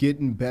 It's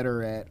getting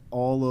better at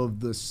all of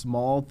the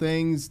small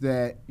things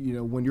that,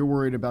 when you're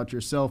worried about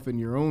yourself and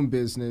your own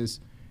business,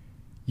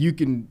 you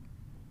can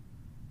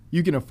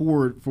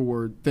afford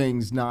for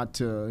things not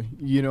to,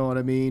 you know what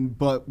I mean?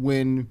 But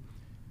when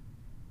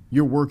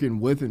you're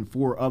working with and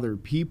for other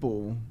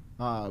people,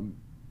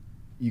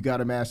 you got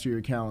to master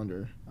your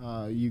calendar.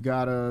 You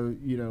got to,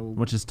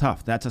 Which is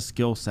tough. That's a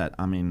skill set.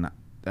 I mean,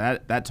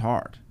 that's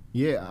hard.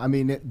 Yeah. I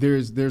mean,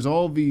 there's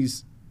all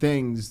these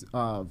things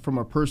from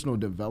a personal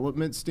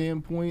development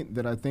standpoint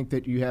that I think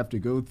that you have to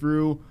go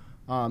through,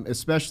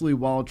 especially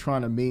while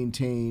trying to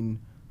maintain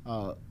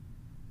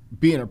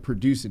being a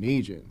producing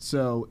agent.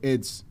 So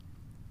it's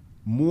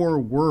more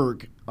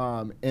work,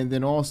 and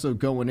then also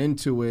going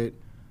into it,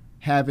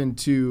 having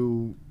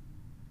to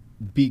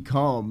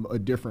become a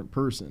different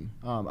person.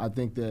 I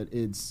think that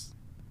it's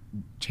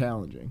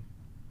challenging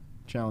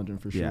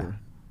for sure.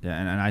 Yeah,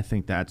 and I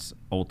think that's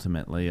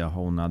ultimately a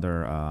whole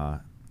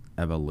nother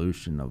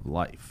evolution of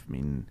life. I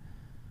mean,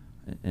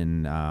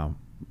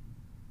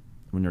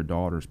 when your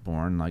daughter's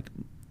born, like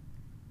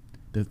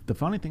the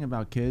funny thing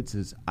about kids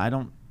is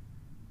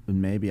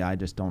maybe I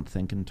just don't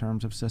think in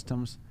terms of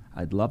systems.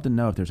 I'd love to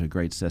know if there's a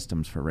great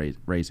systems for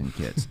raising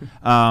kids.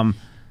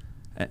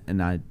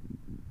 And I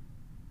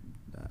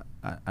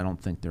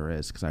don't think there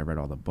is, because I read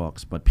all the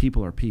books, but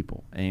people are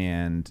people,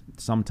 and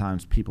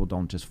sometimes people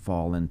don't just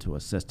fall into a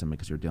system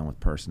because you're dealing with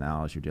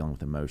personalities, you're dealing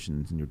with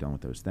emotions, and you're dealing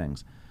with those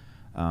things.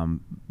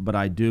 But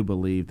I do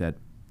believe that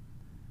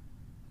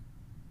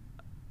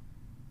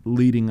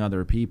leading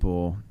other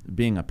people,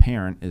 being a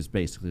parent, is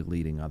basically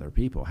leading other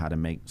people how to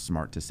make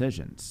smart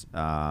decisions.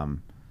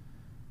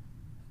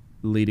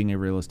 Leading a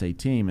real estate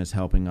team is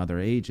helping other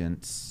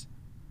agents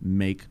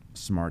make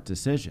smart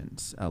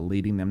decisions,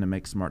 leading them to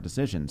make smart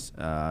decisions.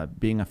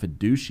 Being a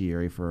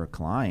fiduciary for a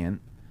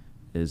client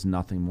is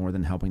nothing more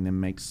than helping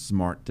them make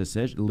smart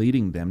decisions,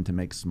 leading them to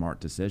make smart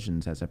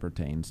decisions as it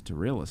pertains to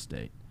real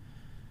estate.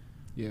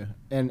 Yeah,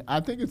 and I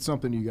think it's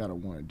something you got to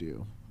want to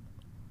do,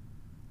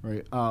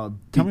 right?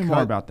 Tell me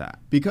more about that.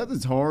 Because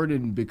it's hard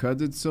and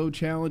because it's so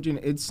challenging,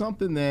 it's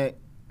something that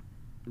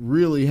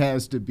really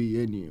has to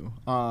be in you.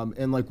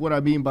 And like what I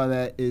mean by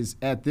that is,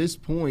 at this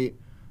point,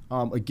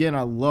 Again,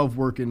 I love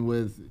working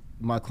with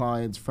my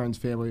clients, friends,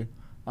 family.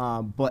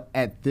 But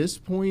at this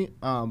point,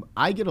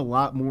 I get a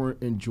lot more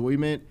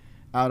enjoyment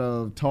out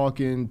of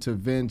talking to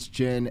Vince,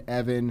 Jen,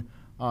 Evan,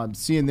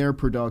 seeing their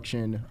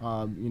production,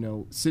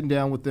 sitting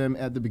down with them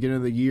at the beginning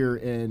of the year,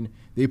 and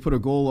they put a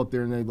goal up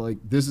there and they're like,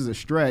 this is a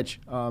stretch,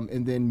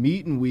 and then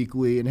meeting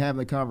weekly and having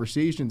the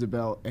conversations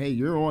about, hey,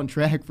 you're on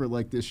track for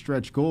like this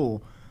stretch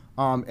goal.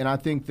 And I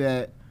think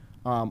that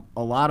a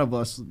lot of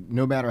us,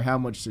 no matter how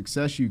much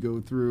success you go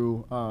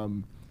through,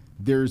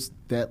 there's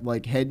that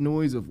like head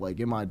noise of like,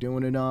 am I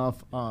doing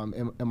enough?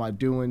 Am I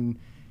doing,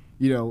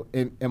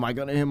 am I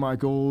going to hit my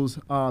goals?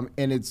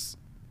 And it's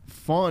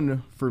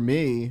fun for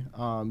me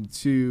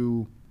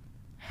to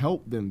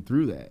help them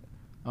through that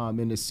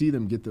and to see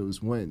them get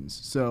those wins.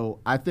 So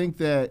I think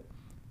that,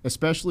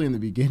 especially in the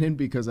beginning,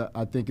 because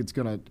I think it's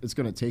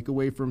gonna take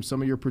away from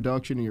some of your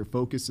production and your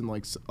focus in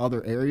like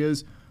other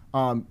areas.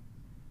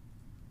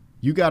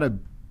 You gotta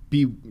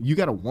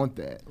want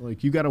that.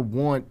 Like, you gotta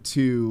want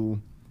to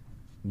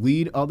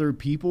lead other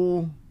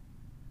people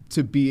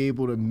to be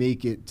able to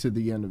make it to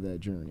the end of that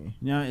journey.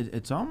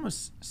 It's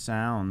almost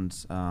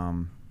sounds,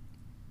 I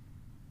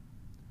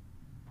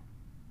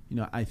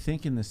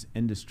think in this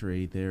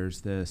industry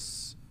there's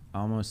this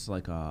almost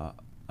like a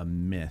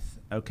myth.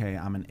 Okay,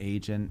 I'm an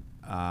agent,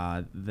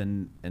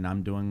 and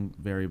I'm doing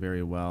very,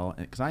 very well,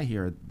 because I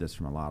hear this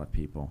from a lot of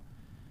people.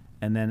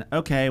 And then,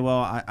 okay,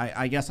 well,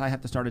 I guess I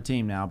have to start a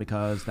team now,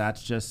 because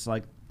that's just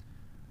like,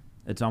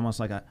 it's almost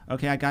like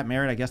okay, I got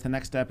married. I guess the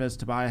next step is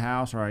to buy a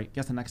house, or I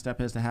guess the next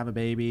step is to have a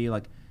baby.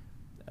 Like,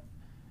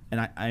 and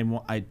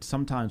I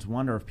sometimes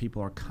wonder if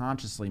people are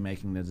consciously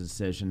making the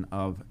decision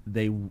of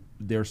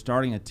they're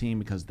starting a team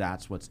because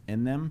that's what's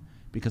in them.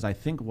 Because I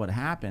think what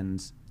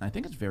happens, I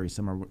think it's very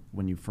similar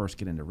when you first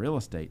get into real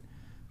estate.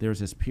 There's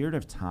this period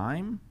of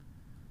time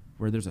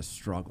where there's a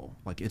struggle.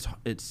 Like,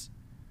 it's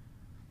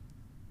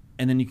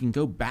and then you can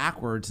go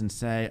backwards and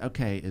say,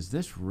 okay, is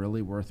this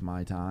really worth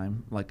my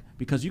time? Like,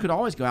 because you could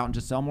always go out and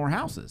just sell more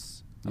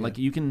houses. Yeah. Like,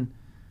 you can.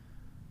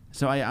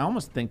 So I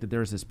almost think that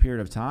there's this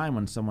period of time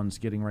when someone's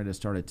getting ready to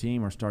start a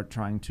team or start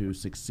trying to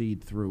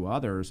succeed through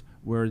others,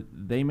 where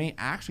they may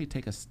actually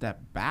take a step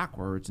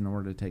backwards in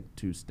order to take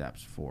 2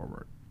 steps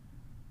forward.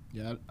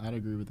 Yeah, I'd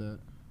agree with that.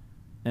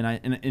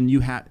 And you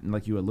have,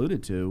 like you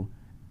alluded to,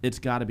 it's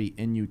got to be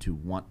in you to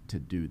want to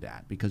do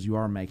that, because you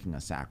are making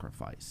a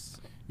sacrifice.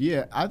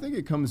 Yeah, I think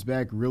it comes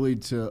back really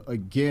to,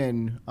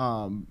 again,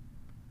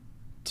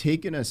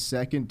 taking a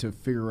second to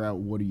figure out,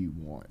 what do you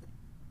want?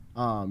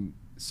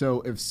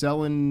 So if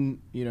selling,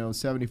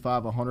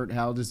 75, 100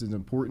 houses is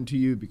important to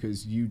you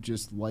because you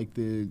just like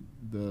the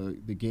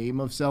game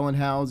of selling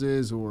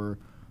houses, or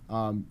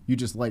you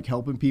just like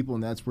helping people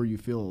and that's where you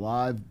feel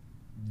alive,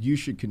 you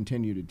should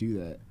continue to do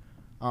that.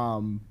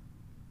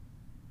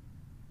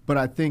 But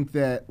I think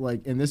that,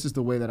 like, and this is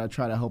the way that I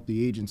try to help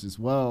the agents as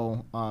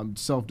well,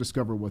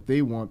 self-discover what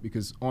they want,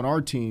 because on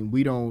our team,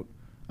 we don't,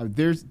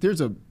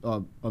 there's a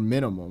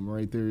minimum,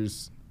 right?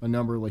 There's a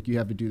number, like, you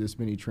have to do this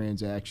many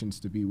transactions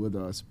to be with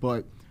us.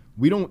 But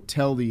we don't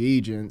tell the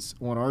agents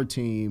on our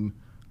team,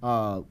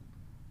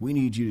 we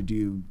need you to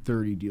do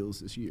 30 deals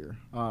this year.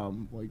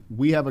 Like,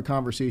 we have a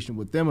conversation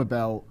with them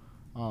about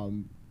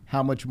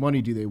how much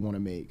money do they want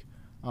to make.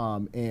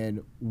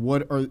 And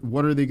what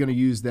are they going to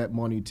use that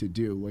money to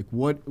do? Like,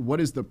 what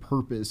is the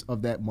purpose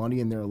of that money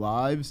in their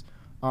lives?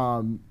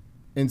 And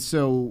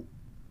so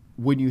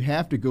when you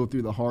have to go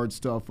through the hard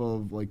stuff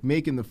of, like,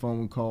 making the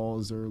phone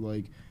calls or,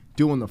 like,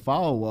 doing the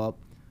follow-up,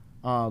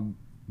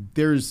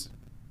 there's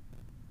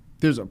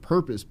a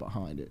purpose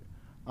behind it.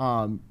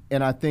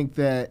 And I think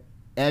that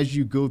as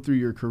you go through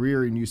your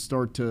career and you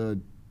start to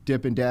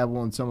dip and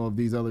dabble in some of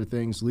these other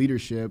things,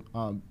 leadership,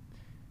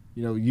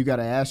 you got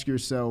to ask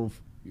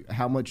yourself,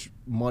 how much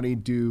money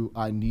do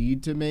I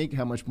need to make?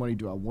 How much money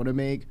do I want to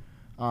make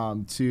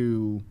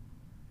to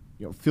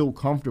feel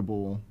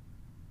comfortable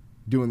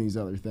doing these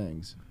other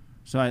things?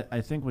 So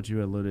I think what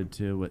you alluded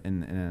to,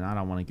 and I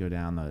don't want to go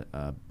down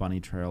the bunny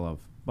trail of,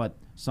 but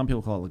some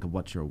people call it like a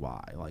what's your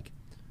why? Like,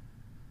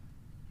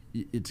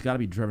 it's got to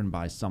be driven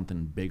by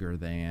something bigger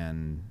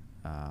than,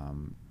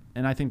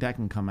 and I think that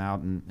can come out,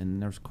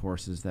 and there's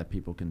courses that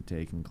people can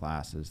take and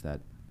classes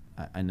that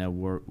I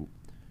know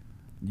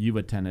you've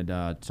attended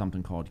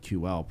something called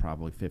QL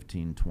probably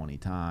 15, 20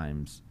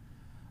 times,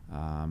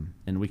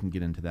 and we can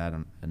get into that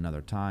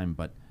another time,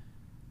 but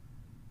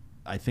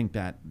I think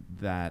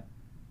that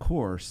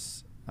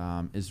course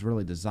is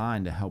really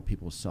designed to help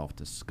people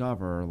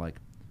self-discover, like,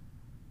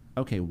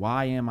 okay,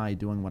 why am I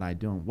doing what I'm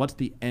doing? What's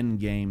the end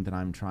game that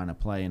I'm trying to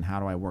play, and how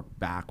do I work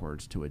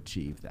backwards to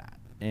achieve that?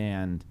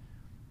 And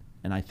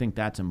I think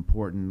that's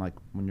important, like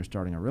when you're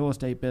starting a real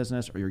estate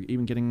business or you're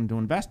even getting into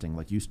investing.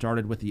 Like, you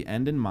started with the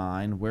end in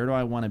mind. Where do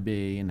I want to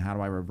be, and how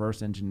do I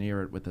reverse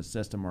engineer it with a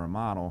system or a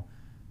model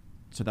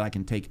so that I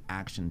can take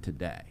action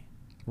today?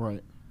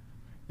 Right.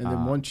 And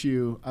then once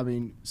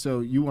so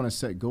you want to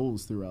set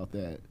goals throughout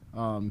that.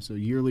 So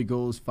yearly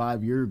goals,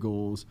 5-year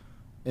goals.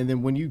 And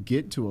then when you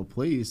get to a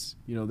place,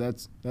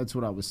 that's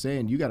what I was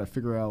saying. You got to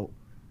figure out,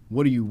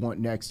 what do you want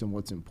next and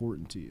what's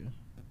important to you.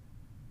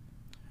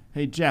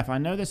 Hey Jeff, I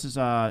know this is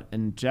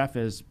and Jeff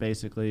is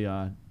basically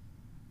oh,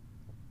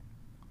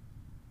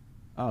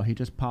 he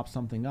just popped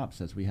something up.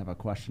 Says we have a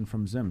question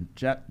from Zoom.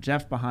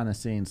 Jeff's behind the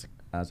scenes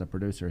as a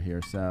producer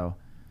here, so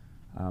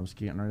I was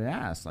getting ready to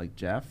ask, like,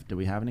 Jeff, do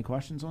we have any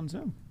questions on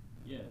Zoom?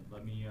 Yeah,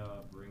 let me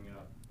bring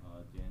up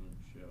Daniel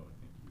Show. I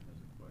think he has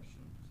a question.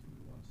 Just give me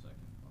 1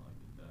 second while I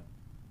get that.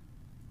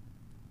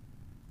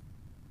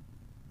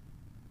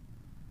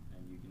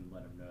 And you can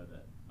let him know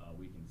that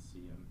we can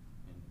see him,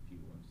 and if he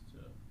wants to,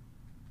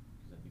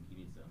 because I think he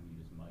needs to unmute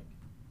his mic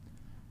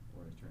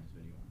or turn his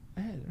video on.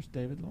 Hey, there's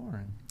David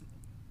Loring.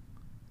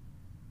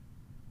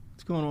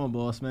 What's going on,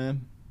 boss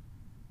man?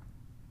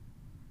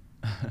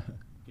 Can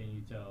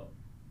you tell,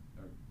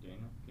 or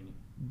Daniel, can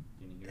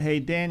you hear? Hey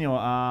Daniel,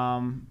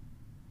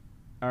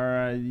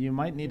 you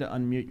might need to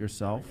unmute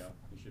yourself. There you go.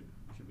 You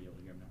should be able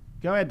to hear him now.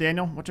 Go ahead,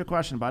 Daniel. What's your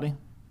question, buddy?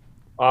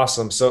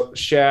 Awesome. So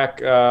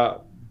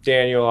Shaq,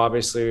 Daniel,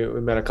 obviously we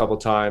met a couple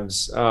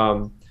times.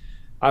 I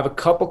have a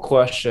couple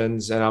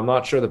questions, and I'm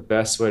not sure the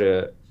best way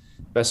to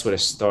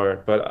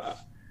start, but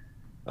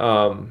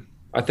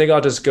I think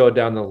I'll just go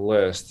down the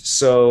list.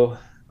 So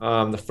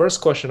the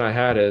first question I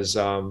had is,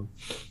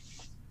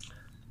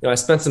 I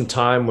spent some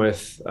time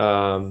with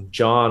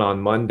John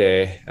on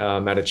Monday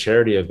at a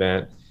charity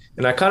event,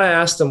 and I kind of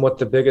asked him what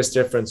the biggest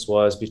difference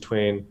was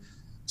between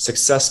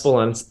successful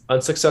and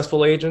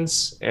unsuccessful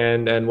agents,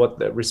 and what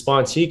the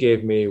response he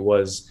gave me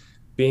was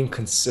being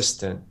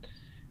consistent.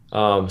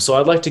 So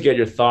I'd like to get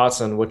your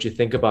thoughts on what you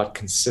think about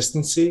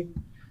consistency,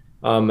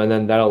 and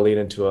then that'll lead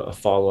into a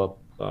follow-up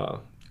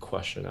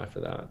question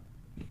after that.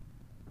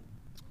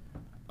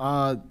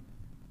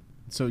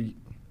 So you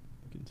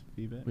get some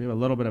feedback. We have a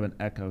little bit of an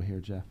echo here,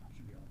 Jeff.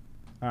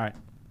 All right.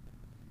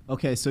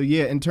 Okay, so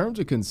yeah, in terms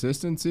of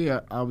consistency,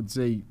 I would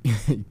say,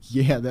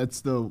 yeah,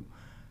 that's the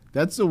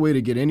way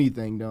to get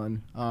anything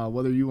done.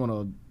 Whether you want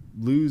to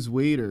lose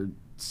weight or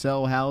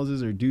sell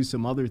houses or do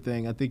some other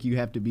thing, I think you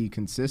have to be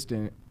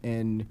consistent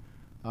in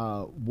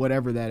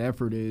whatever that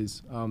effort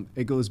is.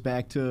 It goes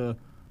back to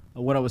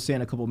what I was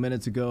saying a couple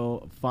minutes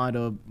ago. Find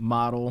a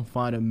model,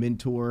 find a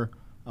mentor,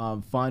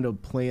 find a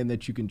plan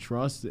that you can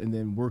trust, and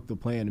then work the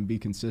plan and be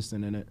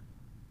consistent in it.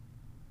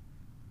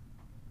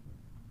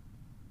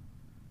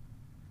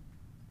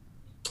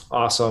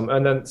 Awesome.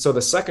 And then, so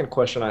the second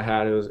question I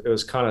had, it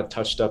was kind of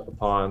touched up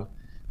upon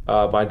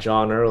by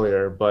John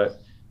earlier,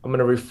 but I'm going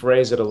to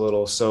rephrase it a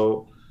little.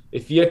 So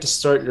if you had to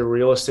start your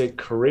real estate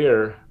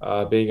career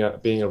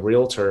being a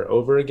realtor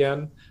over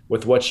again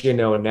with what you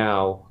know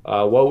now,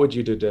 what would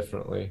you do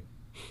differently?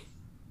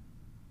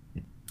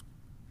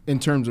 In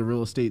terms of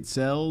real estate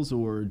sales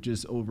or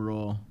just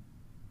overall?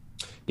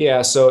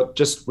 Yeah, so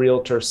just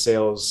realtor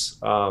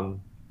sales,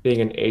 being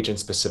an agent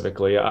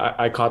specifically.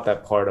 I caught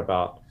that part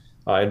about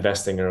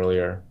investing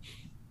earlier.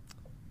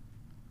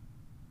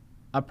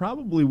 I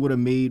probably would have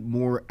made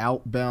more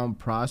outbound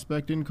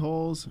prospecting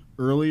calls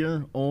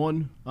earlier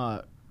on.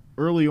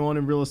 Early on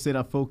in real estate,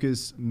 I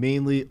focused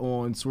mainly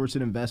on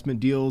sourcing investment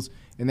deals,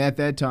 and at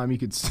that time, you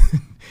could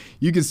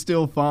you could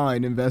still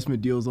find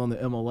investment deals on the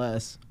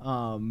MLS.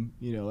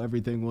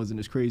 Everything wasn't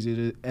as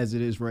crazy as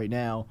it is right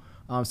now.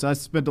 So I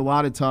spent a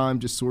lot of time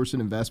just sourcing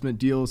investment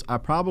deals. I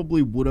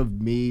probably would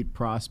have made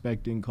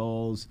prospecting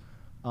calls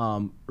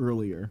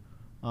earlier.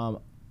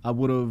 I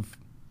would have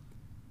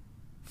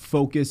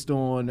focused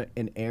on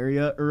an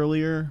area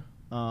earlier.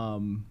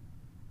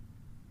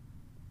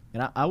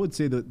 And I would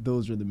say that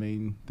those are the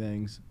main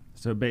things.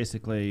 So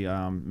basically,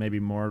 maybe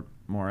more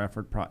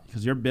effort,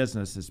 because your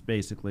business is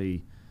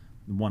basically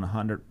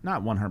 100,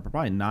 not 100, but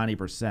probably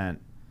 90%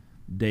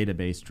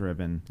 database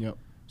driven. Yep.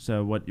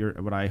 So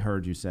what I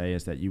heard you say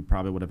is that you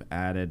probably would have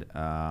added.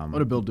 I would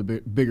have built a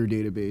bigger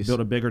database. Built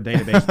a bigger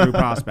database through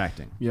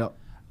prospecting. Yep.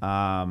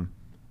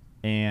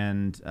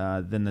 And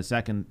then the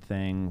second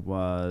thing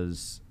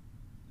was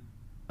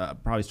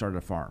probably started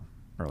a farm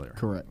earlier.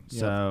 Correct.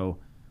 So,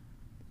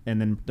 and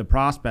then the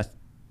prospecting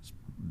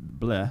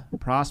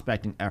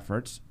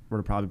efforts would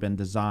have probably been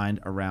designed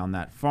around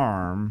that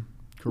farm.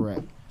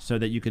 Correct. So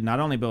that you could not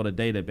only build a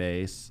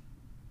database,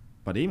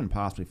 but even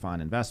possibly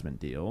find investment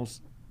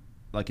deals.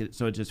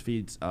 So it just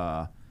feeds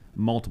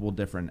multiple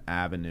different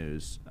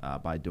avenues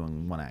by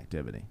doing one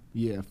activity.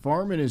 Yeah,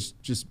 farming is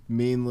just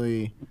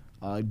mainly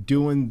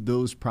doing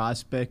those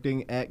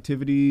prospecting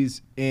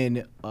activities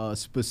in a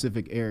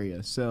specific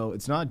area. So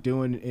it's not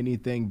doing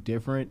anything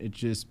different. It's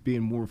just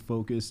being more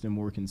focused and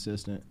more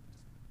consistent.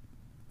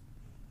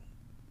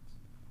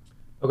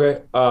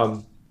 Okay,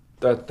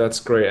 that's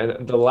great.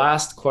 And the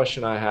last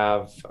question I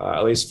have,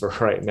 at least for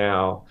right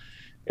now,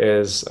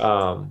 is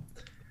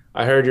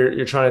I heard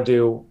you're trying to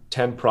do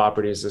 10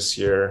 properties this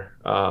year,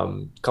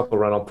 couple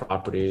rental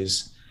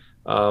properties.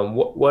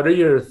 What are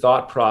your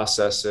thought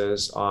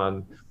processes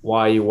on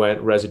why you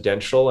went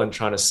residential and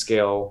trying to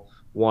scale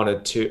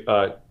up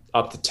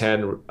to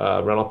 10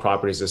 rental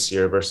properties this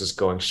year versus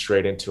going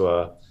straight into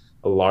a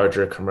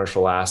larger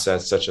commercial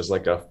asset such as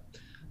like a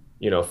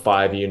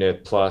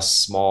 5-unit plus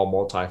small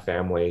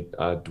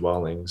multifamily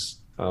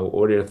dwellings?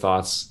 What are your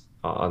thoughts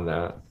on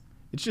that?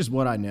 It's just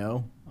what I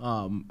know.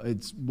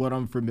 It's what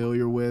I'm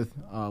familiar with.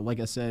 Like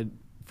I said,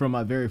 from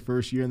my very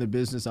first year in the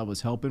business, I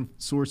was helping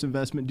source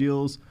investment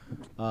deals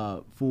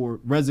for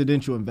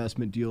residential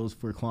investment deals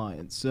for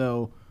clients.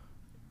 So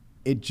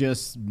it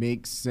just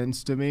makes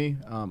sense to me.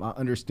 I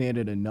understand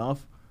it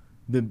enough.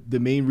 The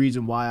main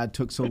reason why I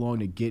took so long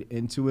to get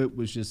into it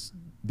was just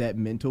that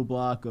mental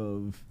block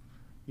of,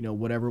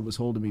 whatever was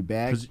holding me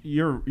back. Because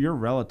you're a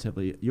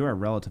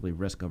relatively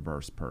risk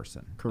averse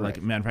person. Correct.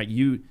 Like, matter of fact,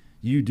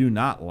 you do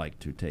not like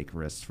to take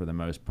risks for the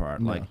most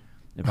part. No. Like,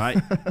 if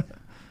I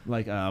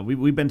like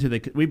we've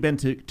been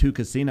to two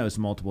casinos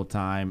multiple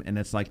times, and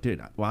it's like,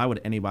 dude, why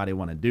would anybody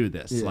want to do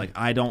this? Yeah. Like,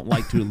 I don't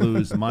like to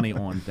lose money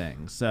on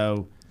things.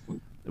 So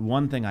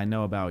one thing I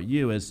know about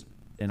you is,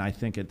 and I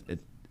think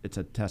it's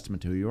a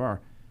testament to who you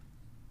are.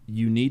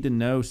 You need to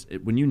know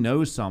when you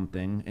know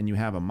something and you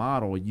have a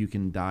model, you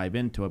can dive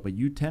into it, but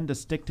you tend to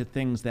stick to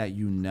things that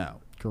you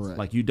know. Correct.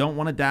 Like, you don't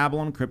want to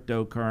dabble in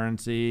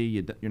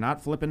cryptocurrency. You're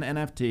not flipping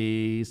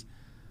NFTs.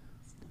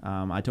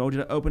 I told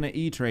you to open an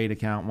E-Trade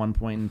account one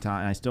point in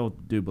time. And I still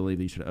do believe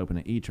that you should open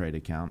an E-Trade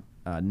account,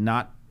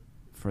 not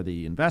for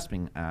the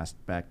investing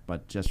aspect,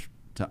 but just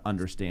to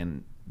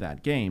understand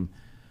that game.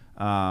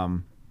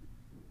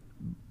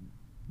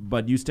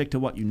 But you stick to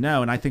what you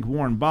know, and I think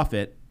Warren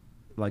Buffett,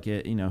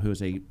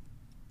 who's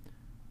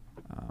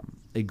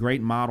a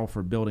great model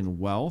for building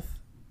wealth.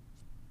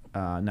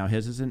 Now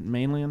his isn't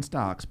mainly in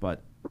stocks,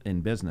 but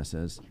in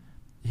businesses.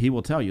 He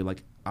will tell you,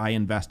 like, I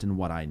invest in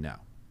what I know.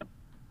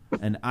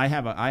 And I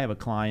have a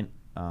client,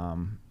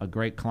 a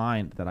great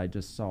client that I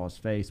just saw his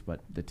face, but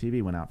the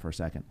TV went out for a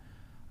second.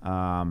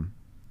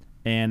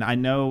 And I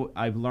know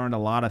I've learned a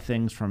lot of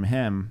things from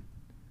him.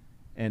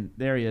 And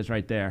there he is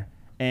right there.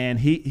 And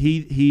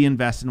he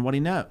invests in what he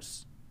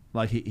knows.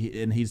 Like,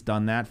 he's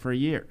done that for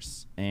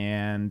years.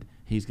 And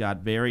he's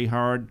got very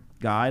hard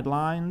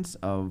guidelines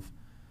of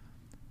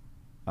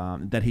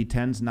that he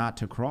tends not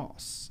to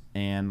cross.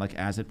 And, like,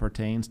 as it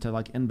pertains to,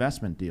 like,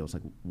 investment deals,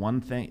 like,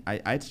 one thing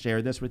I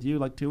shared this with you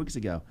like 2 weeks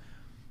ago.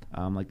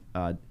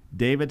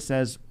 David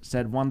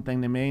said one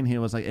thing to me, and he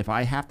was like, if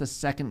I have to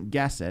second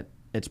guess it,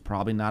 it's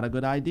probably not a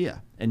good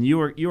idea. And you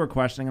were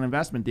questioning an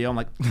investment deal. I'm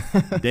like,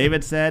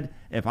 David said,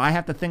 if I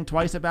have to think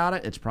twice about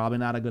it, it's probably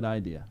not a good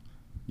idea.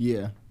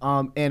 Yeah.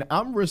 And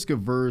I'm risk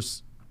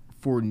averse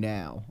for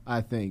now,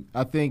 I think.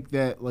 I think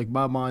that, like,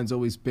 my mind's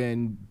always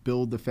been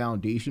build the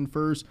foundation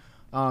first.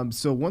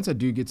 So once I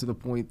do get to the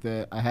point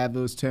that I have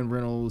those 10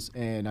 rentals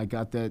and I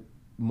got that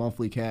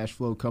monthly cash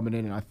flow coming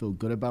in and I feel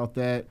good about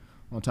that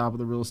on top of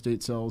the real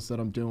estate sales that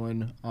I'm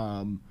doing,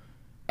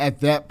 at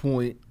that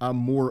point, I'm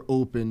more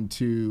open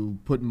to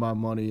putting my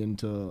money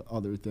into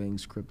other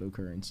things,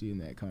 cryptocurrency and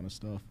that kind of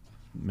stuff.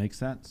 Makes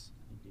sense.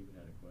 David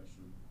had a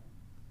question.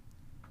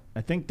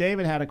 I think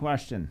David had a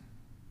question.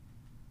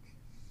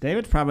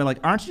 David's probably like,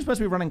 aren't you supposed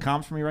to be running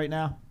comps for me right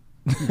now?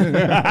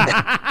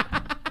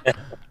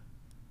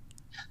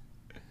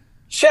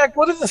 Shaq,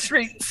 what are the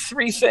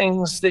three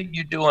things that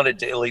you do on a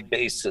daily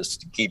basis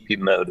to keep you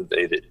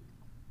motivated?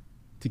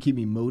 To keep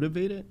me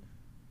motivated?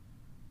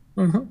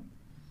 Mm-hmm.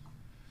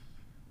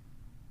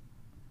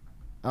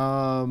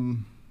 I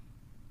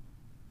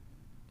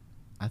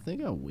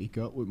think I wake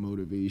up with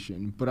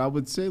motivation, but I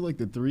would say, like,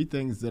 the three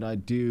things that I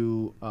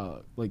do,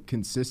 like,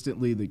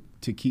 consistently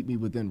to keep me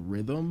within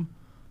rhythm,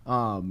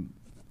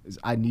 is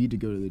I need to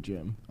go to the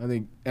gym. I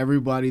think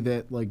everybody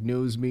that, like,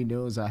 knows me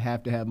knows I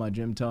have to have my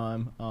gym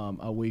time.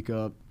 I wake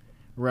up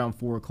around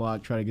 4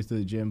 o'clock, try to get to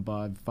the gym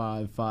by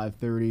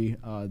 5:30.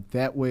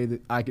 That way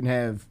that I can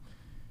have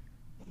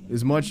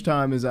as much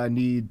time as I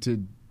need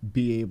to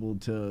be able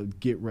to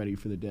get ready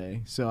for the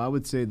day. So I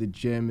would say the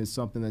gym is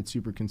something that's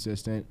super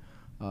consistent.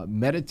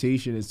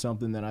 Meditation is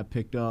something that I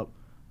picked up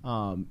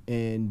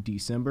in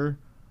December,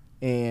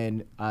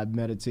 and I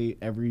meditate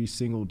every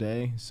single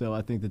day. So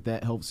I think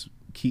that helps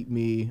keep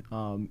me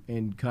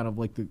in kind of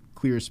like the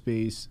clear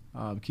space,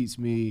 keeps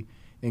me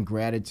in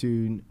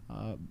gratitude,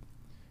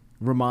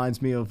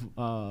 reminds me of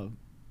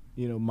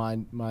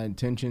my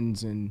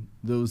intentions and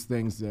those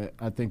things that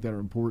I think that are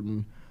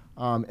important.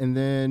 And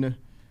then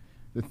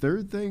the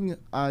third thing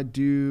I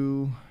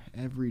do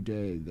every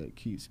day that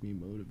keeps me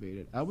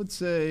motivated, I would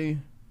say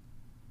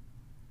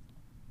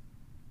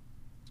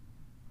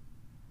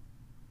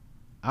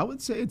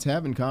it's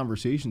having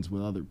conversations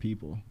with other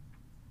people.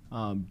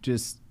 I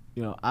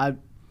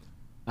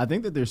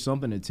think that there's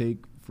something to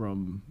take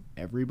from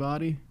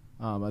everybody.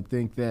 I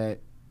think that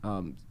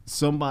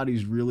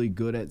somebody's really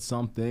good at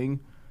something.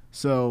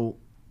 So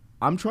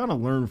I'm trying to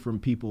learn from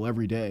people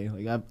every day.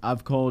 Like,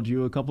 I've called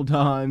you a couple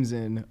times,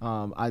 and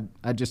I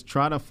just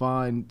try to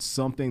find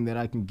something that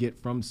I can get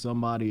from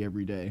somebody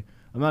every day.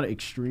 I'm not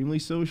extremely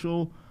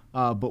social,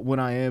 but when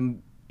I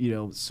am,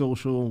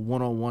 social,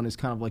 one-on-one is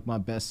kind of like my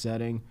best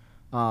setting.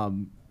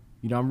 I'm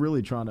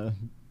really trying to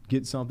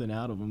get something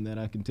out of them that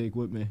I can take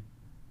with me.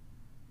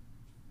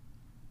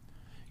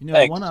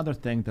 Thanks. One other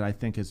thing that I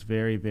think is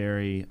very,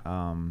 very,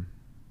 and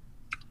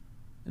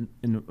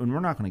we're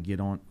not going to get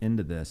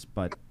into this,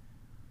 but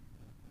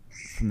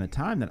from the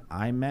time that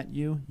I met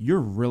you, you're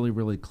really,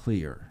 really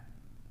clear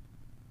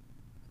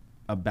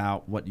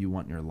about what you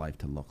want your life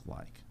to look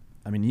like.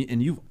 I mean,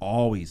 and you've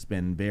always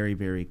been very,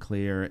 very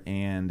clear,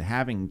 and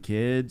having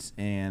kids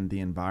and the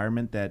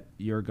environment that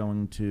you're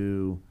going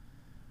to,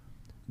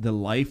 the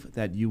life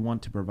that you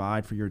want to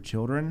provide for your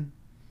children,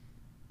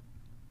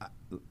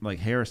 like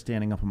hair is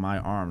standing up in my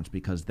arms,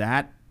 because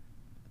that's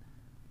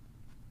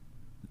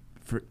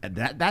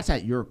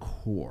at your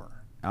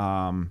core.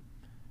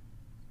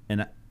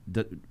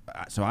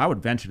 So I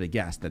would venture to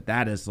guess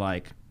that is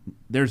like,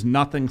 there's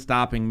nothing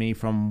stopping me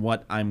from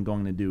what I'm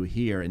going to do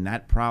here, and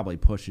that probably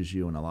pushes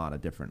you in a lot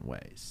of different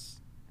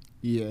ways.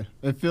 Yeah,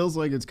 it feels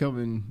like it's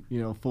coming,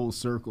 full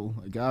circle.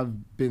 Like,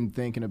 I've been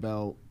thinking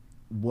about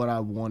what I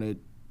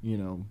wanted,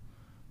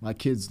 my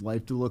kids'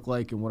 life to look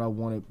like and what I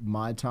wanted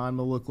my time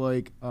to look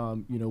like,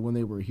 when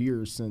they were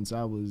here, since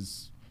I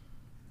was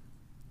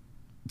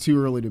too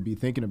early to be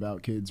thinking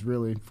about kids,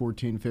 really,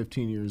 14,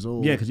 15 years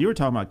old. Yeah, because you were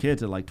talking about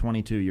kids at like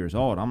 22 years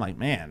old. I'm like,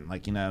 man,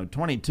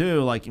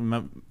 22, like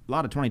a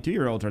lot of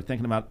 22-year-olds are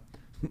thinking about,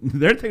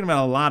 they're thinking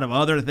about a lot of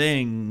other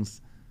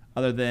things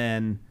other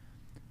than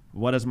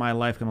what is my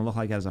life going to look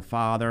like as a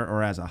father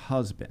or as a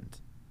husband.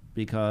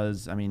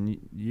 Because,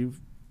 you've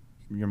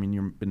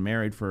been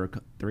married for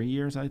 3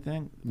 years, I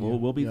think. Yeah,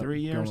 We'll be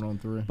 3 years. Going on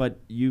 3.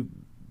 But you've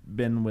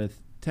been with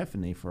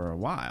Tiffany for a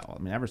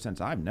while. Ever since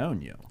I've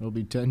known you. It'll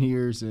be 10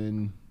 years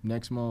in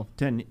next month.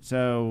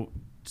 So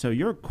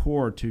you're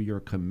core to your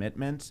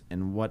commitments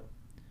and what,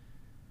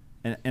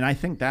 and I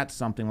think that's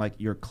something like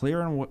you're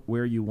clear on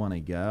where you want to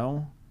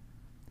go,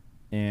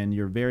 and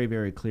you're very,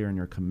 very clear in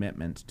your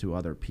commitments to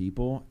other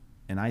people.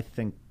 And I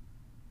think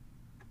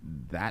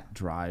that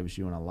drives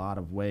you in a lot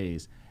of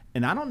ways.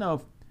 And I don't know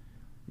if,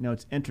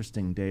 it's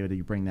interesting, David, that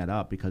you bring that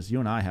up, because you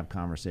and I have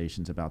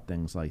conversations about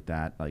things like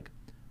that, like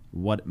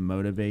what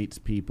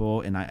motivates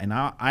people. And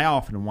I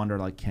often wonder,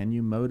 like, can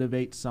you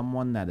motivate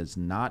someone that is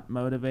not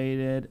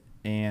motivated?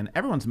 And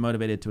everyone's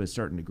motivated to a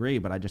certain degree,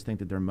 but I just think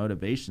that their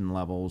motivation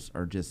levels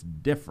are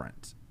just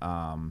different.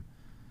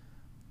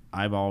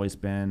 I've always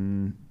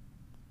been,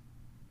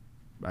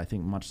 I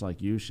think, much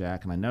like you,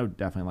 Shaq, and I know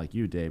definitely like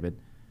you, David.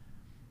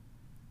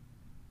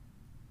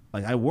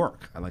 Like, I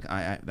work.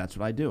 I that's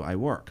what I do. I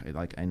work.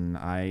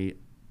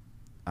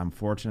 I'm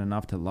fortunate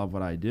enough to love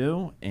what I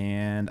do,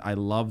 and I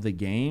love the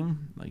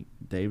game. Like,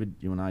 David,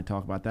 you and I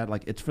talk about that.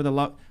 Like, it's for the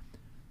love.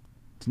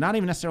 It's not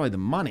even necessarily the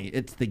money.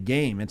 It's the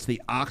game. It's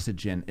the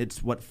oxygen.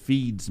 It's what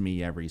feeds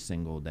me every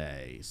single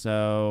day.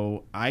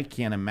 So I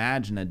can't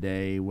imagine a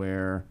day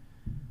where,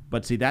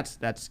 but see, that's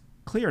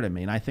clear to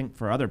me. And I think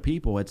for other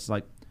people, it's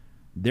like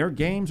their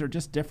games are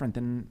just different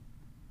than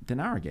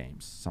our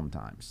games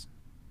sometimes.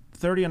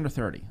 30 under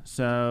 30.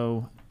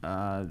 So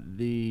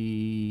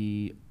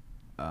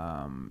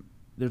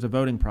there's a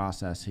voting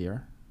process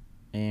here.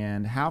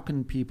 And how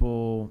can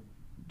people,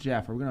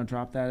 Jeff, are we going to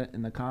drop that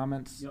in the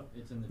comments? Yep,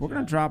 it's in the We're chat.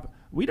 going to drop,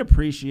 we'd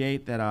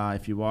appreciate that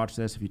if you watch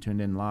this, if you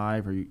tuned in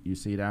live or you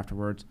see it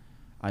afterwards,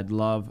 I'd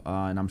love,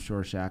 and I'm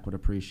sure Shaq would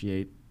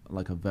appreciate,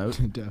 like a vote.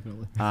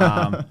 Definitely.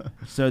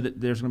 So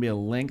there's going to be a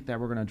link that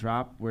we're going to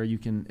drop where you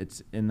can,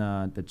 it's in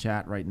the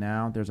chat right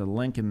now. There's a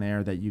link in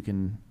there that you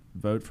can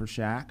vote for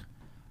Shaq.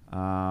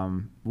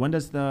 When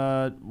does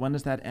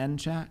that end,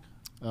 Shaq?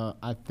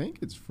 I think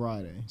it's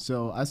Friday.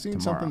 So I seen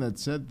Tomorrow. something that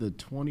said the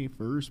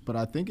 21st, but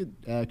I think it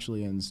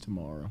actually ends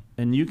tomorrow.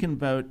 And you can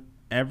vote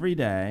every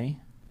day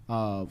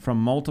from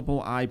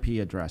multiple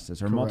IP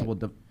addresses or Correct.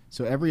 multiple.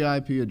 So every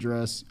IP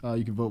address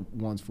you can vote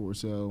once for.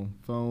 So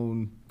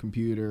phone,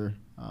 computer,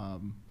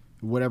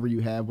 whatever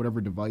you have,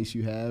 whatever device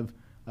you have,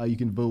 you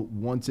can vote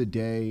once a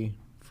day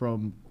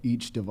from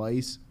each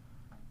device,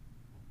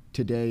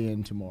 today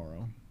and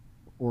tomorrow,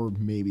 or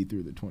maybe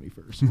through the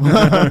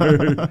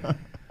 21st.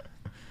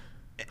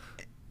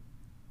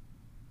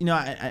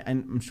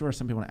 I'm sure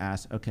some people want to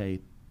ask, okay,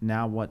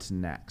 now what's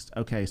next?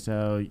 Okay,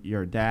 so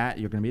you're a dad.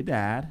 You're going to be a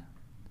dad.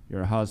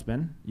 You're a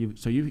husband.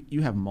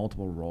 You have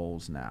multiple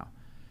roles now.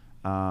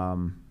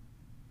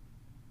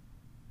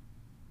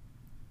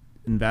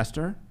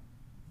 Investor,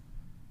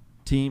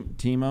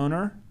 team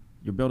owner.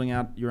 You're building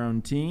out your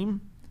own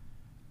team.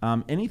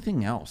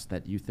 Anything else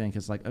that you think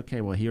is like, okay,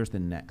 well, here's the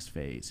next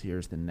phase.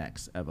 Here's the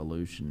next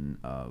evolution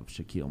of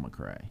Shaquille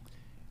McRae.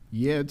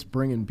 Yeah, it's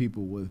bringing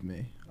people with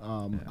me.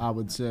 I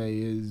would say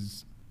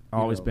is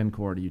always been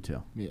core to you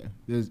too. Yeah,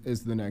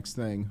 is the next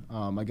thing.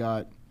 I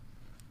got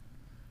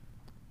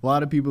a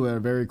lot of people that are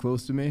very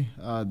close to me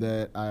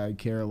that I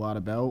care a lot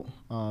about,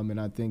 and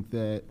I think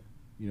that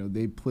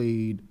they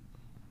played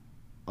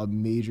a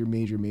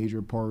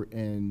major part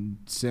in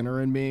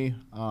centering me,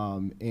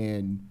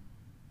 and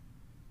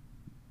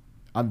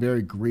I'm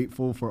very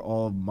grateful for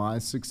all of my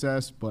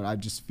success. But I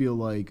just feel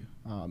like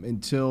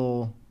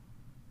until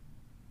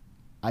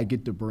I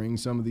get to bring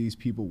some of these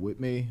people with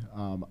me,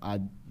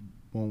 I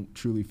won't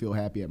truly feel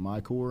happy at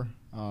my core.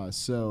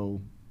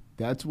 So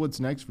that's what's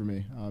next for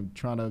me. I'm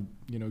trying to,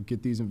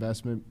 get these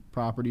investment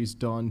properties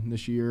done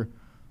this year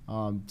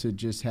to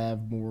just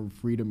have more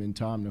freedom and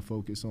time to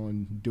focus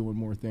on doing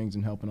more things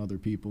and helping other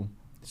people.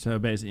 So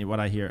basically what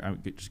I hear, I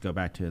just go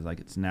back to is like,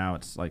 it's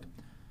like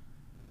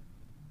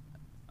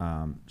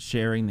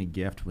sharing the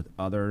gift with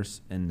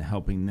others and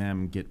helping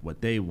them get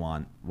what they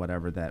want,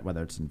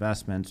 whether it's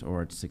investments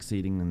or it's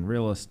succeeding in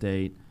real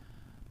estate,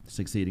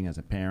 succeeding as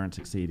a parent,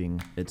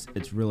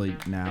 it's really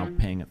now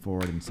paying it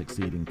forward and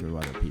succeeding through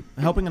other people,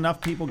 helping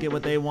enough people get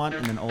what they want,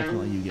 and then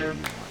ultimately you get what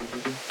you want.